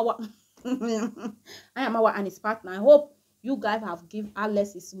am Awa. I am Awa and his partner. I hope you guys have given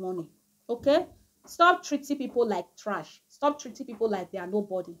Alex his money. Okay? Stop treating people like trash. Stop treating people like they are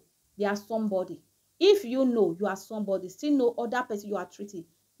nobody. They are somebody. If you know you are somebody, still know other person you are treating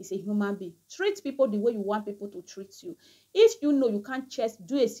is a human being. Treat people the way you want people to treat you. If you know you can't just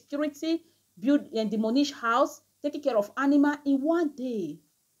do a security, build and demolish house, taking care of animal in one day.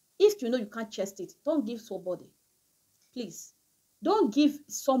 If you know you can't chest it, don't give somebody. Please. Don't give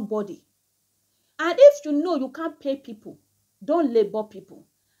somebody. And if you know you can't pay people, don't labor people.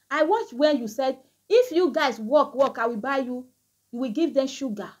 I watched where you said, if you guys work, I will buy you. You will give them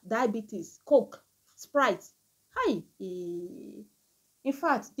sugar, diabetes, Coke, Sprite. Hi. In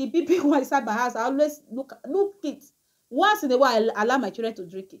fact, the big big one inside my house, I always look it. Once in a while, I allow my children to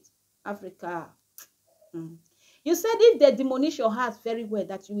drink it. Africa. You said if they demolish your heart very well,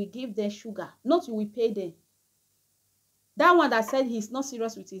 that you will give them sugar, not you will pay them. That one that said he's not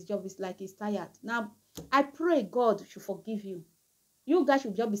serious with his job is like he's tired. Now, I pray God should forgive you. You guys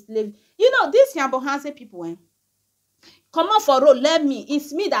should just be slave. You know, these Yambo people, come on for road, let me.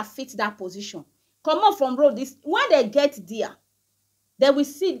 It's me that fits that position. Come on from road. This when they get there, they will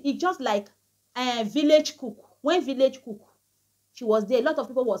see it just like village cook. When village cook, she was there. A lot of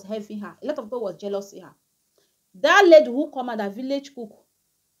people was helping her. A lot of people was jealous of her. That lady who come out, that village cook,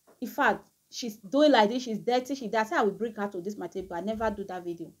 in fact, she's doing like this, she's dirty, that's how I will bring her to this material, but I never do that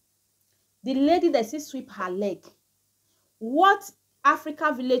video. The lady that she sweep her leg. What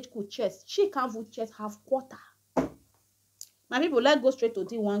Africa village could chest, she can't even chest half quarter. My people, let's go straight to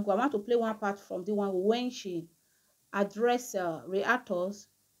D1. I want to play one part from D1 when she addressed reactors.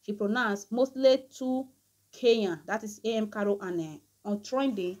 She pronounced mostly to Kenyan, that is AM Caro and on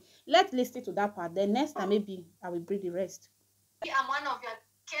trending. Let's listen to that part. Then next time maybe I will bring the rest. I'm one of your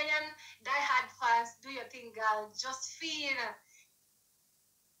Kenyan die-hard fans. Do your thing, girl. Josephine.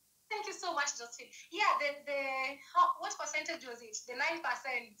 Thank you so much, Josephine. Yeah, what percentage was it? The 9%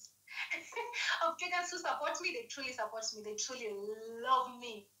 of Kenyans who support me, they truly support me. They truly love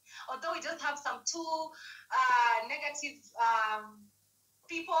me. Although we just have some two negative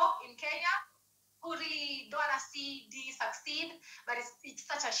people in Kenya who really don't want to see D succeed, but it's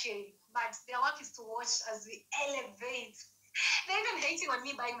such a shame. But their work is to watch as we elevate. They're even hating on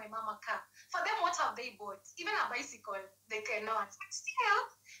me buying my mom a car. For them, what have they bought? Even a bicycle, they cannot. But still,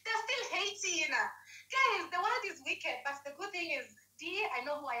 they're still hating. Guys, the world is wicked, but the good thing is, D, I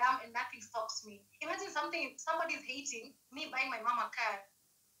know who I am and nothing stops me. Imagine somebody's hating me buying my mom a car.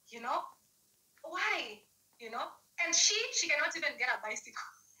 You know? Why? You know? And she cannot even get a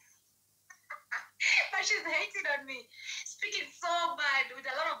bicycle. But she's hating on me. Speaking so bad with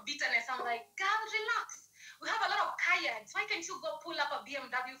a lot of bitterness. I'm like, girl, relax. We have a lot of kayaks. Why can't you go pull up a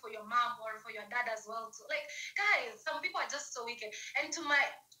BMW for your mom or for your dad as well too? Like, guys, some people are just so wicked. And to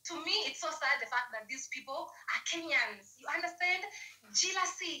me, it's so sad the fact that these people are Kenyans. You understand?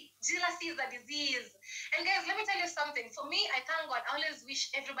 Jealousy is a disease. And guys, let me tell you something. For me, I thank God. I always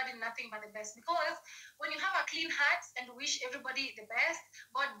wish everybody nothing but the best. Because when you have a clean heart and wish everybody the best,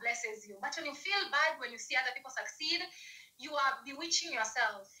 God blesses you. But when you feel bad when you see other people succeed, you are bewitching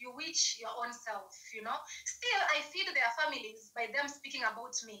yourself. You witch your own self, you know. Still, I feed their families by them speaking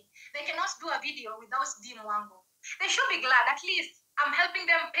about me. They cannot do a video without D Mwango. They should be glad. At least I'm helping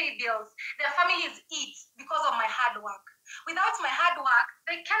them pay bills. Their families eat because of my hard work. Without my hard work,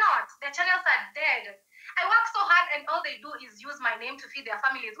 they cannot. Their channels are dead. I work so hard and all they do is use my name to feed their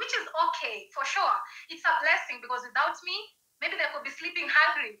families, which is okay, for sure. It's a blessing because without me, maybe they could be sleeping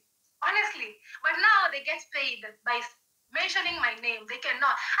hungry. Honestly. But now they get paid by mentioning my name. They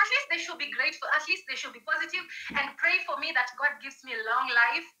cannot. At least they should be grateful. At least they should be positive and pray for me that God gives me a long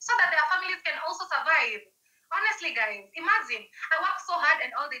life so that their families can also survive. Honestly, guys, imagine I work so hard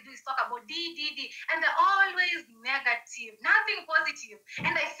and all they do is talk about D, and they're always negative, nothing positive,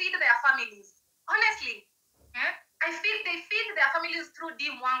 and I feed their families. Honestly, they feed their families through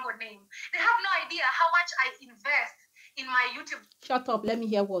D Mwango name. They have no idea how much I invest in my YouTube. Shut up. Let me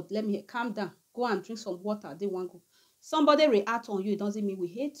hear what. Let me hear. Calm down. Go and drink some water. D Mwango. Somebody react on you, it doesn't mean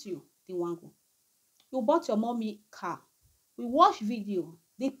we hate you. D Mwango. You bought your mommy car. We watch video.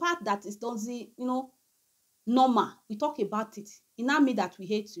 The part that is doesn't, normal. We talk about it. It not mean that we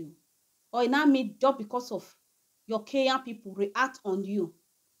hate you. Or it not mean just because of your Kenyan people react on you,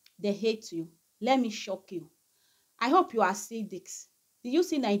 they hate you. Let me shock you. I hope you are acidics. Did you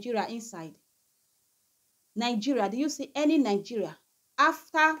see Nigeria inside? Nigeria, do you see any Nigeria?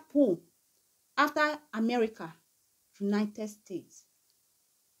 After who? After America, United States.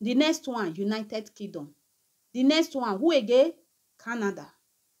 The next one, United Kingdom. The next one, who again? Canada.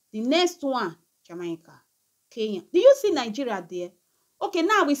 The next one, Jamaica. Kenya. Do you see Nigeria there? Okay,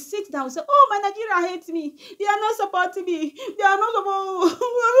 now we sit down and say, oh, my Nigeria hates me. They are not supporting me. They are not supporting.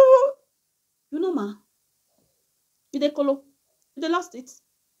 You know, ma. You decolo. You lost it.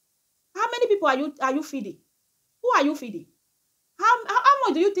 How many people are you feeding? Who are you feeding? How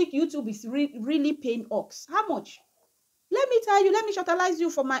much do you think YouTube is really paying us? How much? Let me tell you, let me shortalize you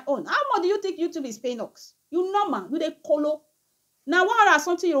for my own. How much do you think YouTube is paying us? You know, man, you dey colo. Now, 100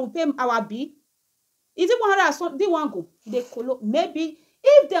 something you will pay our bill. Is it 100 something? They want go. They colo. Maybe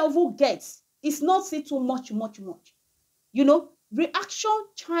if they will get, it's not see too much. You know, reaction,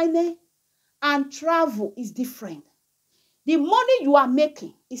 China, and travel is different. The money you are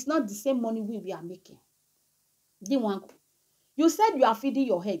making is not the same money we are making. They want go. You said you are feeding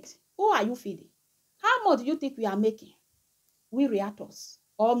your head. Who are you feeding? How much do you think we are making? We reactors.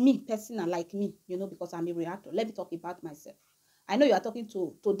 Or me, personal, like me, you know, because I'm a reactor. Let me talk about myself. I know you are talking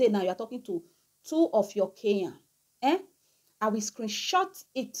to, today now, you are talking to 2 of your Kenyan. Eh? I will screenshot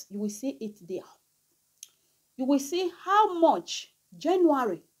it. You will see it there. You will see how much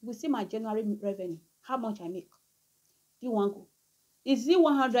January. You will see my January revenue. How much I make. You want go? Is it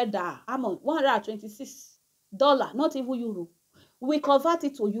 $100? How much? $126. Not even euro. We convert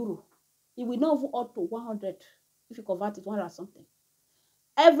it to euro. It will not even up to 100 if you convert it 100 something.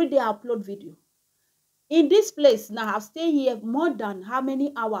 Every day I upload video. In this place now, I've stayed here more than how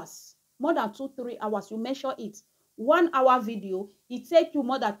many hours? More than 2-3 hours. You measure it. 1 hour video, it takes you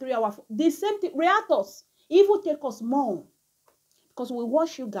more than 3 hours. The same thing, reactors, it will take us more. Because we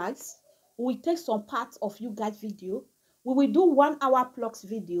watch you guys. We take some parts of you guys' video. We will do 1 hour plus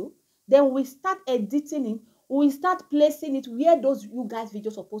video. Then we start editing it. We start placing it where those you guys'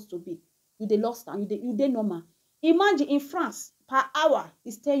 videos supposed to be. You dey lost and you dey normal. Imagine in France, per hour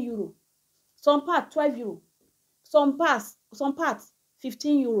is 10 euro. Some part 12 euro. Some parts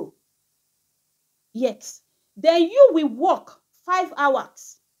 15 euro. Yes. Then you will work 5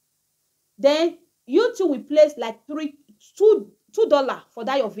 hours. Then you two will place like $2 for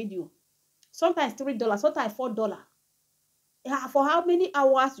that your video. Sometimes $3, sometimes $4. For how many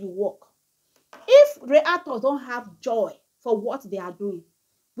hours you work? If reactors don't have joy for what they are doing,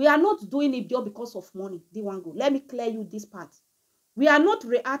 we are not doing it just because of money. Let me clear you this part. We are not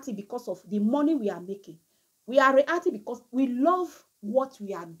reacting because of the money we are making. We are reacting because we love what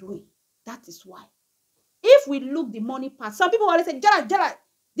we are doing. That is why. If we look the money part, some people always say, Jara,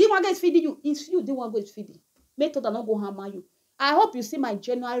 this one is feeding you. It's you, this one is feeding. Make sure that not go hammer you. I hope you see my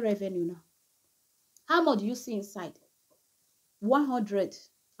January revenue now. How much do you see inside?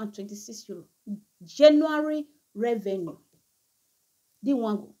 126 euro. January revenue. The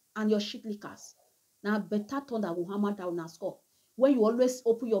one go. And your shit lickers. Now better turn that will hammer down and score. When you always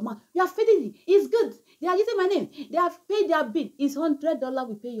open your mouth, you are feeding it. It's good. They are using my name. They have paid their bill. It's $100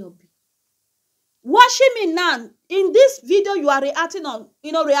 we pay your bill. Watching me now, in this video you are reacting on,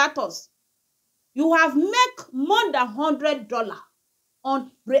 reactors. You have make more than $100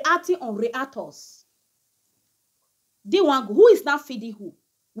 on reacting on reactors. The one who is not feeding who?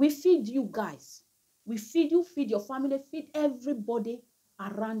 We feed you guys. We feed you, feed your family, feed everybody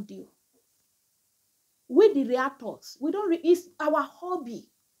around you. With the reactors, we don't. It's our hobby.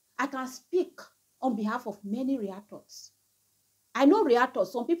 I can speak on behalf of many reactors. I know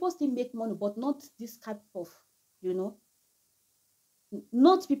reactors. Some people still make money, but not this type of,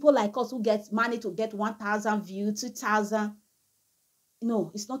 not people like us who get money to get 1,000 views, 2,000.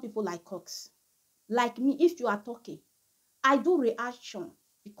 No, it's not people like us. Like me, if you are talking, I do reaction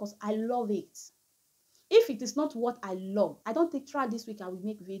because I love it. If it is not what I love, I don't think try this week I will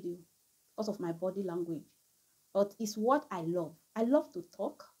make video because of my body language. But it's what I love. I love to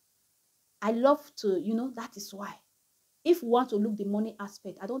talk. I love to, that is why. If we want to look the money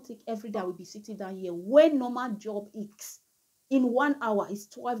aspect, I don't think every day I will be sitting down here. When normal job is in 1 hour is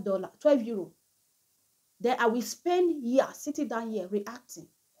 $12, 12 euro. Then I will spend here sitting down here reacting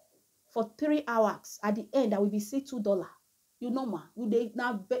for 3 hours. At the end, I will be saying $2. You know, ma, they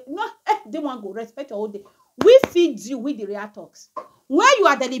want go respect your whole day. We feed you with the reactors. When you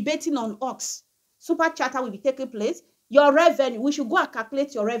are deliberating on ox, super chatter will be taking place. Your revenue, we should go and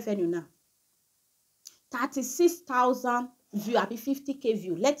calculate your revenue now. 36,000 view, I be 50K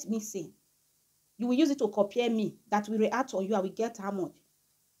view. Let me see. You will use it to compare me. That will react on you. I will get how much?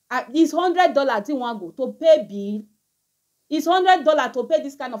 It's $100 in one go to pay bill. It's $100 to pay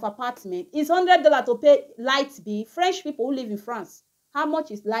this kind of apartment. It's $100 to pay light bill. French people who live in France. How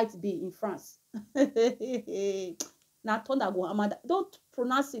much is light bill in France? Now, thunder go Amanda. Don't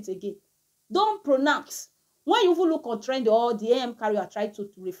pronounce it again. Don't pronounce. When you look on trend or the AM carrier try to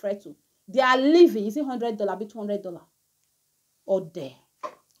refer to, they are living. Is it $100? Be $200? Or there.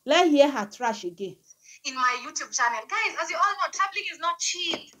 Let's hear her trash again. In my YouTube channel, guys, as you all know, traveling is not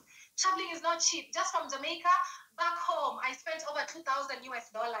cheap. Traveling is not cheap. Just from Jamaica back home, I spent over $2,000 US.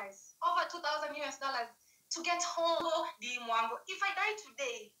 Over $2,000 US to get home. If I die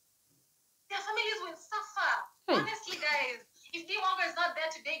today, their families will suffer. Hey. Honestly, guys, if Dimongo is not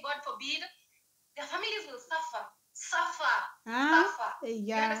there today, God forbid, their families will suffer. Suffer. Yeah.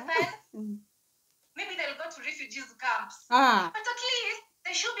 You understand? Maybe they'll go to refugees camps. But at least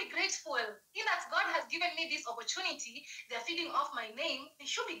they should be grateful. In that God has given me this opportunity, they're feeding off my name. They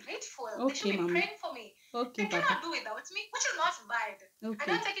should be grateful. Okay, they should be praying for me. Okay, they cannot do without me, which is not bad. Okay. I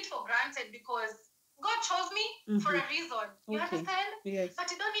don't take it for granted because God chose me for a reason. You understand? Yes.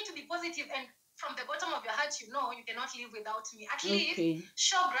 But you don't need to be positive and from the bottom of your heart, you know you cannot live without me. At least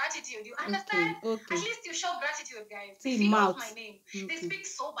show gratitude. You understand? Okay. At least you show gratitude, guys. See, They feed mouth. off my name. They speak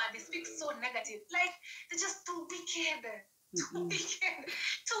so bad. They speak so negative. Like, they're just too wicked. Too wicked.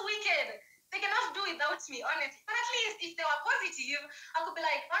 Too wicked. They cannot do without me, honestly. But at least if they were positive, I could be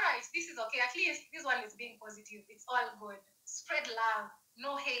like, all right, this is okay. At least this one is being positive. It's all good. Spread love,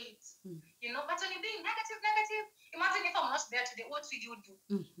 no hate. You know, but when you're being negative, imagine if I'm not there today, what will you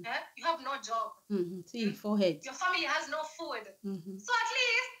do? You have no job. See, forehead. Your family has no food. So at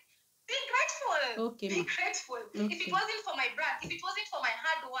least be grateful. Okay. Be grateful. If it wasn't for my brand, if it wasn't for my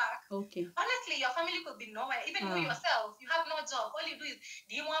hard work, honestly, your family could be nowhere. Even you yourself, you have no job. All you do is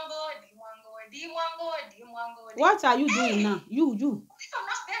dimwango. What are you doing now? You. If I'm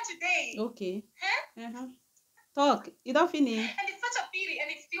not there today. Okay. Talk. You don't finish. And it's such a pity, and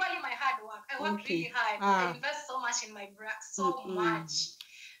it's purely my hard work. I work really hard. I invest so much in my brand, so much.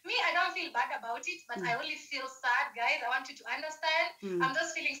 Me, I don't feel bad about it, but I only feel sad, guys. I want you to understand. I'm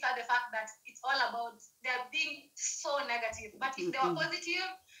just feeling sad the fact that it's all about they're being so negative. But if they were positive,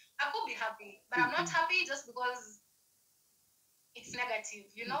 I could be happy. But I'm not happy just because it's negative,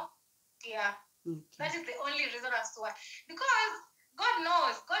 you know? Yeah. That is the only reason as to why. Because God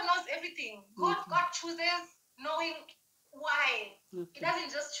knows everything. God chooses knowing why. He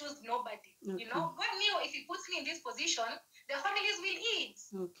doesn't just choose nobody. You know, God knew if he puts me in this position, their families will eat.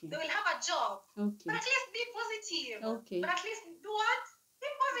 They will have a job. But at least be positive. But at least do what? Be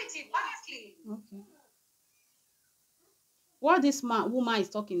positive, honestly. What this woman is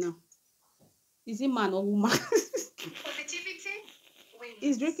talking now? Is it man or woman? Positivity wins.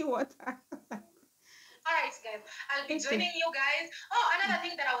 He's drinking water. Alright, guys. I'll be joining you guys. Oh, another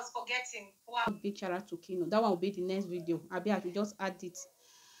thing that I was forgetting. Wow. Big shout out to Kino. That one will be the next video. I will just add it.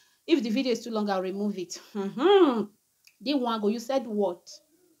 If the video is too long, I'll remove it. The one go, you said what?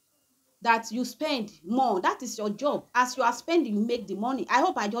 That you spend more. That is your job. As you are spending, you make the money. I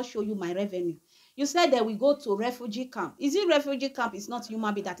hope I just show you my revenue. You said that we go to refugee camp. Is it refugee camp? It's not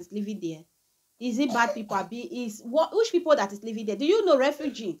human being that is living there. Is it bad people? Which people that is living there? Do you know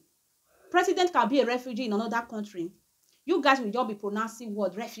refugee? President can be a refugee in another country. You guys will just be pronouncing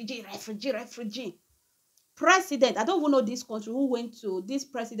word refugee. President, I don't even know this country this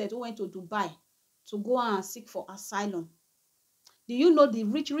president who went to Dubai to go and seek for asylum. Do you know the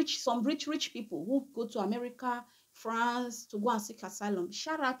some rich people who go to America, France to go and seek asylum?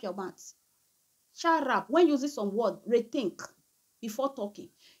 Shut up your mouth. Shut up. When using some word, rethink before talking.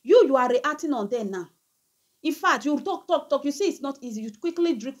 You are reacting on them now. In fact, you talk. You see it's not easy. You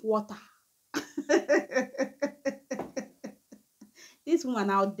quickly drink water. This woman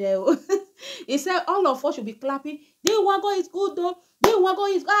out there, he said all of us should be clapping. The Wango is good though. The Wango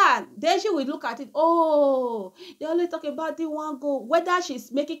is bad. Then she will look at it. Oh, they only talk about the Wango. Whether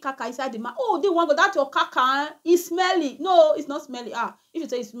she's making caca inside the mouth. Oh, the Wango, that's your caca. It's smelly. No, it's not smelly. If you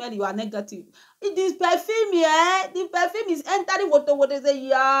say it's smelly, you are negative. It is perfume, yeah. The perfume is entering what they say.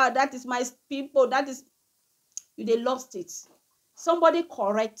 Yeah, that is my people. That is they lost it. Somebody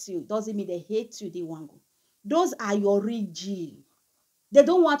corrects you doesn't mean they hate you. The Wango. Those are your regime. They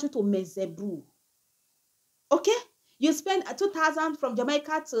don't want you to mezebu. Okay? You spend 2,000 from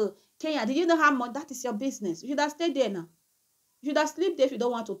Jamaica to Kenya. Did you know how much? That is your business. You should have stayed there now. You should have slept there if you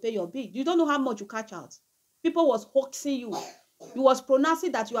don't want to pay your bill. You don't know how much you catch out. People was hoaxing you. You was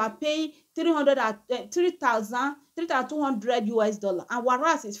pronouncing that you are paying 3,200 US dollar. And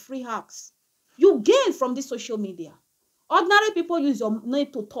whereas it's free hacks. You gain from this social media. Ordinary people use your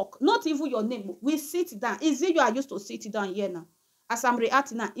name to talk. Not even your name. We sit down. Is it you are used to sit down here now? As I'm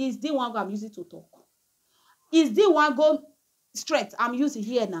reacting now, is the one I'm using to talk? Is the one go straight? I'm using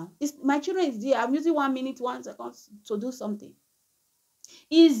here now. My children is there. I'm using 1 minute, 1 second to do something.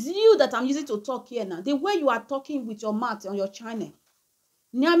 Is you that I'm using to talk here now? The way you are talking with your mouth on your channel.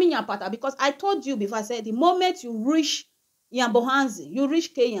 Because I told you before, I said the moment you reach Yambohanzi, you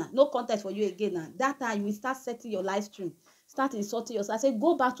reach Kenya, no contact for you again now. That time you will start setting your live stream, start insulting yourself. I said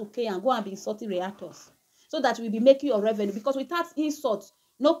go back to Kenya and go and be insulting reactors. So that we'll be making your revenue. Because without insults,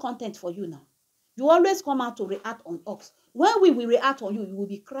 no content for you now. You always come out to react on us. When we will react on you, you will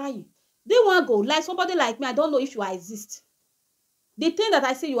be crying. They want to go. Like somebody like me, I don't know if you exist. The thing that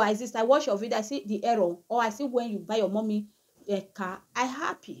I see you exist, I watch your video, I see the error. Or I see when you buy your mommy a car, I'm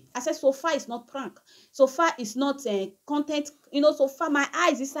happy. I said, so far it's not prank. So far it's not content. You know, so far my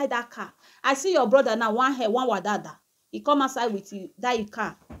eyes inside that car. I see your brother now, one hair, one wadada. He come outside with that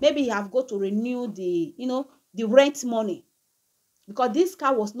car. Maybe he have got to renew the, the rent money. Because this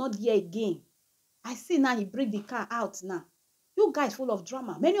car was not here again. I see now he bring the car out now. You guys full of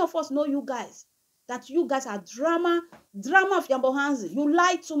drama. Many of us know you guys. that you guys are drama of Yambo Hansi. You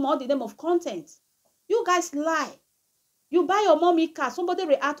lie too much in the name of content. You guys lie. You buy your mommy car, somebody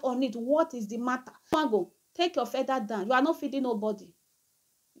react on it. What is the matter? Go, take your feather down. You are not feeding nobody.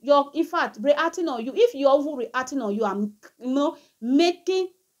 You're, in fact, reacting on you. If you're over reacting on you, I'm, making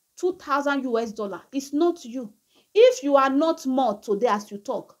 $2,000 US. It's not you. If you are not more today as you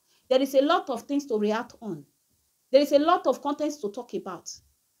talk, there is a lot of things to react on. There is a lot of contents to talk about.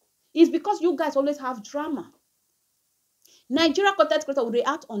 It's because you guys always have drama. Nigeria content creator will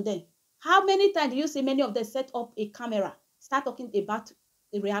react on them. How many times do you see many of them set up a camera, start talking about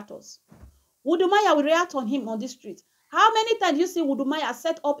the reactors? Wudumaya will react on him on the street. How many times do you see Wudumaya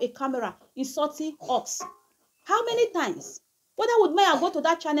set up a camera insulting us? How many times? Whether Wudumaya go to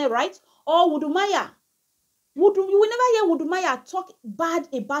that channel, right? Or Wudumaya. You will never hear Wudumaya talk bad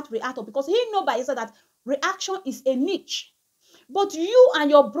about reactor because he knows by himself that reaction is a niche. But you and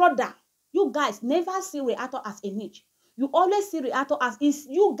your brother, you guys never see reactor as a niche. You always see reactor as it's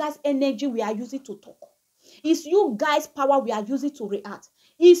you guys' energy we are using to talk. It's you guys' power we are using to react.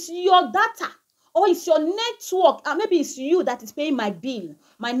 It's your data or it's your network. Maybe it's you that is paying my bill,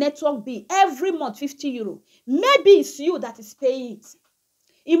 my network bill, every month, 50 euro. Maybe it's you that is paying it.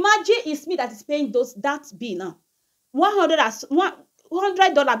 Imagine it's me that is paying that bill now.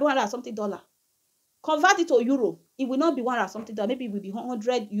 $100 something dollar. Convert it to euro. It will not be $100 something dollar. Maybe it will be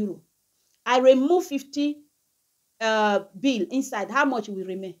 100 euro. I remove 50 bill inside. How much will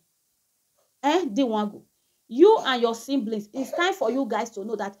remain? They want go. You and your siblings, it's time for you guys to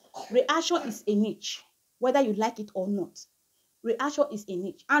know that reaction is a niche, whether you like it or not. Reaction is a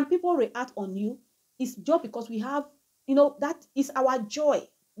niche, and people react on you. It's just because we have, that is our joy.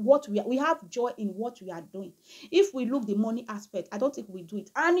 We have joy in what we are doing. If we look the money aspect, I don't think we do it.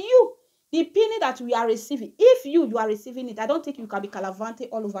 And you, the penny that we are receiving, if you are receiving it, I don't think you can be calavante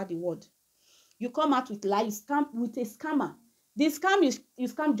all over the world. You come out with lies, you scam with a scammer. The scam you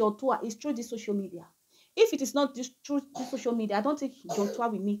scam Jotua is through the social media. If it is not through the social media, I don't think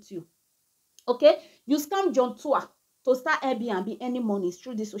Jotua will meet you. Okay? You scam Jotua to start Airbnb any money is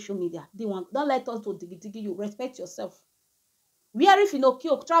through the social media. Don't let us to dig you. Respect yourself. Where if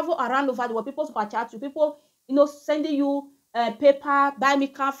travel around over the world, people super chat you, people sending you paper, buy me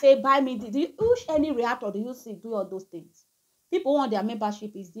cafe, buy me. Do you push any reactor? Do you see do all those things? People want their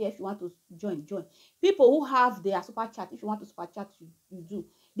membership is there. If you want to join. People who have their super chat, if you want to super chat, you do.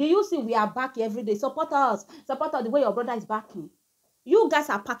 Do you see we are back every day? Support us the way your brother is backing. You guys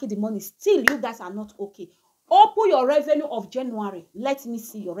are packing the money. Still, you guys are not okay. Open your revenue of January. Let me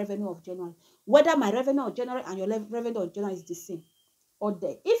see your revenue of January. Whether my revenue of January and your revenue of January is the same or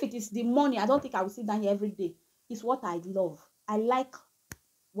there. If it is the money, I don't think I will sit down here every day. It's what I love. I like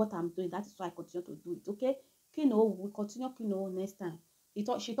what I'm doing. That is why I continue to do it. Okay? Kino, we continue Kino next time.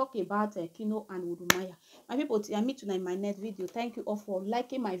 She talked about Kino and Wudumaya. My people, I meet tonight in my next video. Thank you all for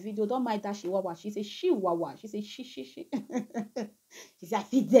liking my video. Don't mind that she wawa. She says she wawa. She says she. She said I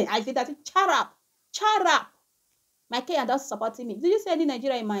feel that. Char up. My Kenyan that's supporting me. Do you see any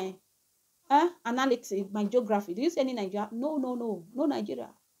Nigeria in my analytics, my geography? Do you see any Nigeria? No Nigeria.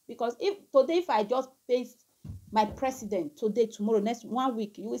 Because if I just paste my president today, tomorrow, next 1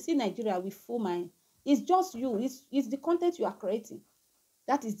 week, you will see Nigeria with full mind. It's just you. It's the content you are creating.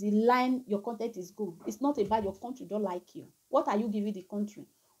 That is the line your content is good. It's not about your country don't like you. What are you giving the country?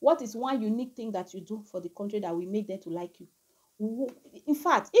 What is one unique thing that you do for the country that will make them to like you? In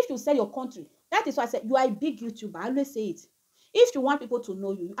fact, if you sell your country, that is why I said you are a big YouTuber. I always say it. If you want people to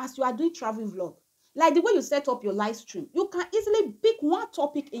know you, as you are doing travel vlog, like the way you set up your live stream, you can easily pick one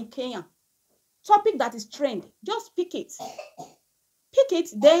topic in Kenya. Topic that is trend. Just pick it.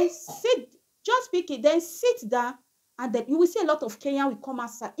 Then sit. Just pick it, then sit down, and then you will see a lot of Kenyan will come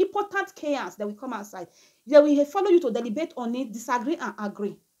outside. Important Kenyans that will come outside. They will follow you to debate on it, disagree and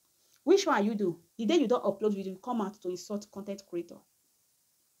agree. Which one you do? The day you don't upload video, you come out to insult content creator.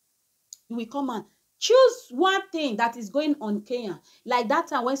 You will come and choose one thing that is going on Kenya. Like that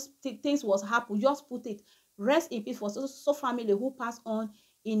time when things was happening, just put it. Rest in peace for so family who passed on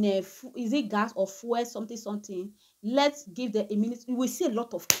in a, is it gas or fuel, something. Let's give them a minute. You will see a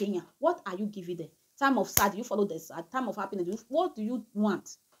lot of Kenya. What are you giving them? Time of sad, you follow the sad. Time of happiness, what do you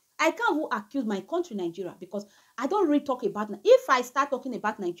want? I can't accuse my country, Nigeria, because I don't really talk about. If I start talking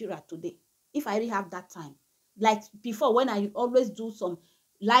about Nigeria today, if I really have that time, like before when I always do some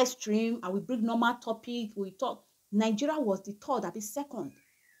live stream, I will bring normal topic, we talk. Nigeria was the third, that is second.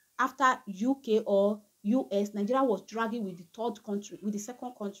 After UK or US, Nigeria was dragging with the third country, with the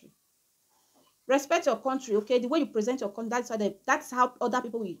second country. Respect your country, okay? The way you present your country, that's how other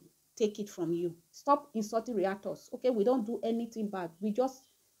people will take it from you. Stop insulting reactors, okay? We don't do anything bad. We just,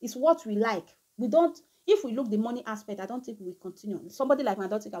 it's what we like. We don't, if we look the money aspect, I don't think we will continue. Somebody like me, I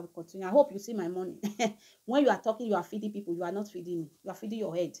don't think I will continue. I hope you see my money. When you are talking, you are feeding people. You are not feeding me. You are feeding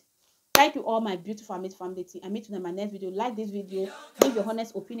your head. Thank you all, my beautiful amazing family team. I meet you in my next video. Like this video. Give your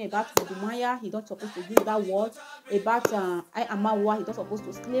honest opinion about Budumaya. He not supposed to use that word. About I Amawa. He not supposed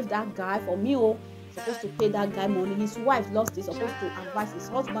to slave that guy. For me, oh, supposed to pay that guy money. His wife lost it. Supposed to advise his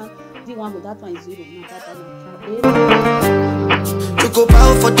husband. The one with that one is zero. No, that one. To go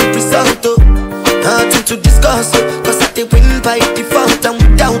bow for the result, oh. Nothing to discuss, oh. Cause I did win by default and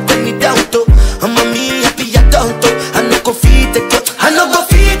without any doubt, oh. I'm a me.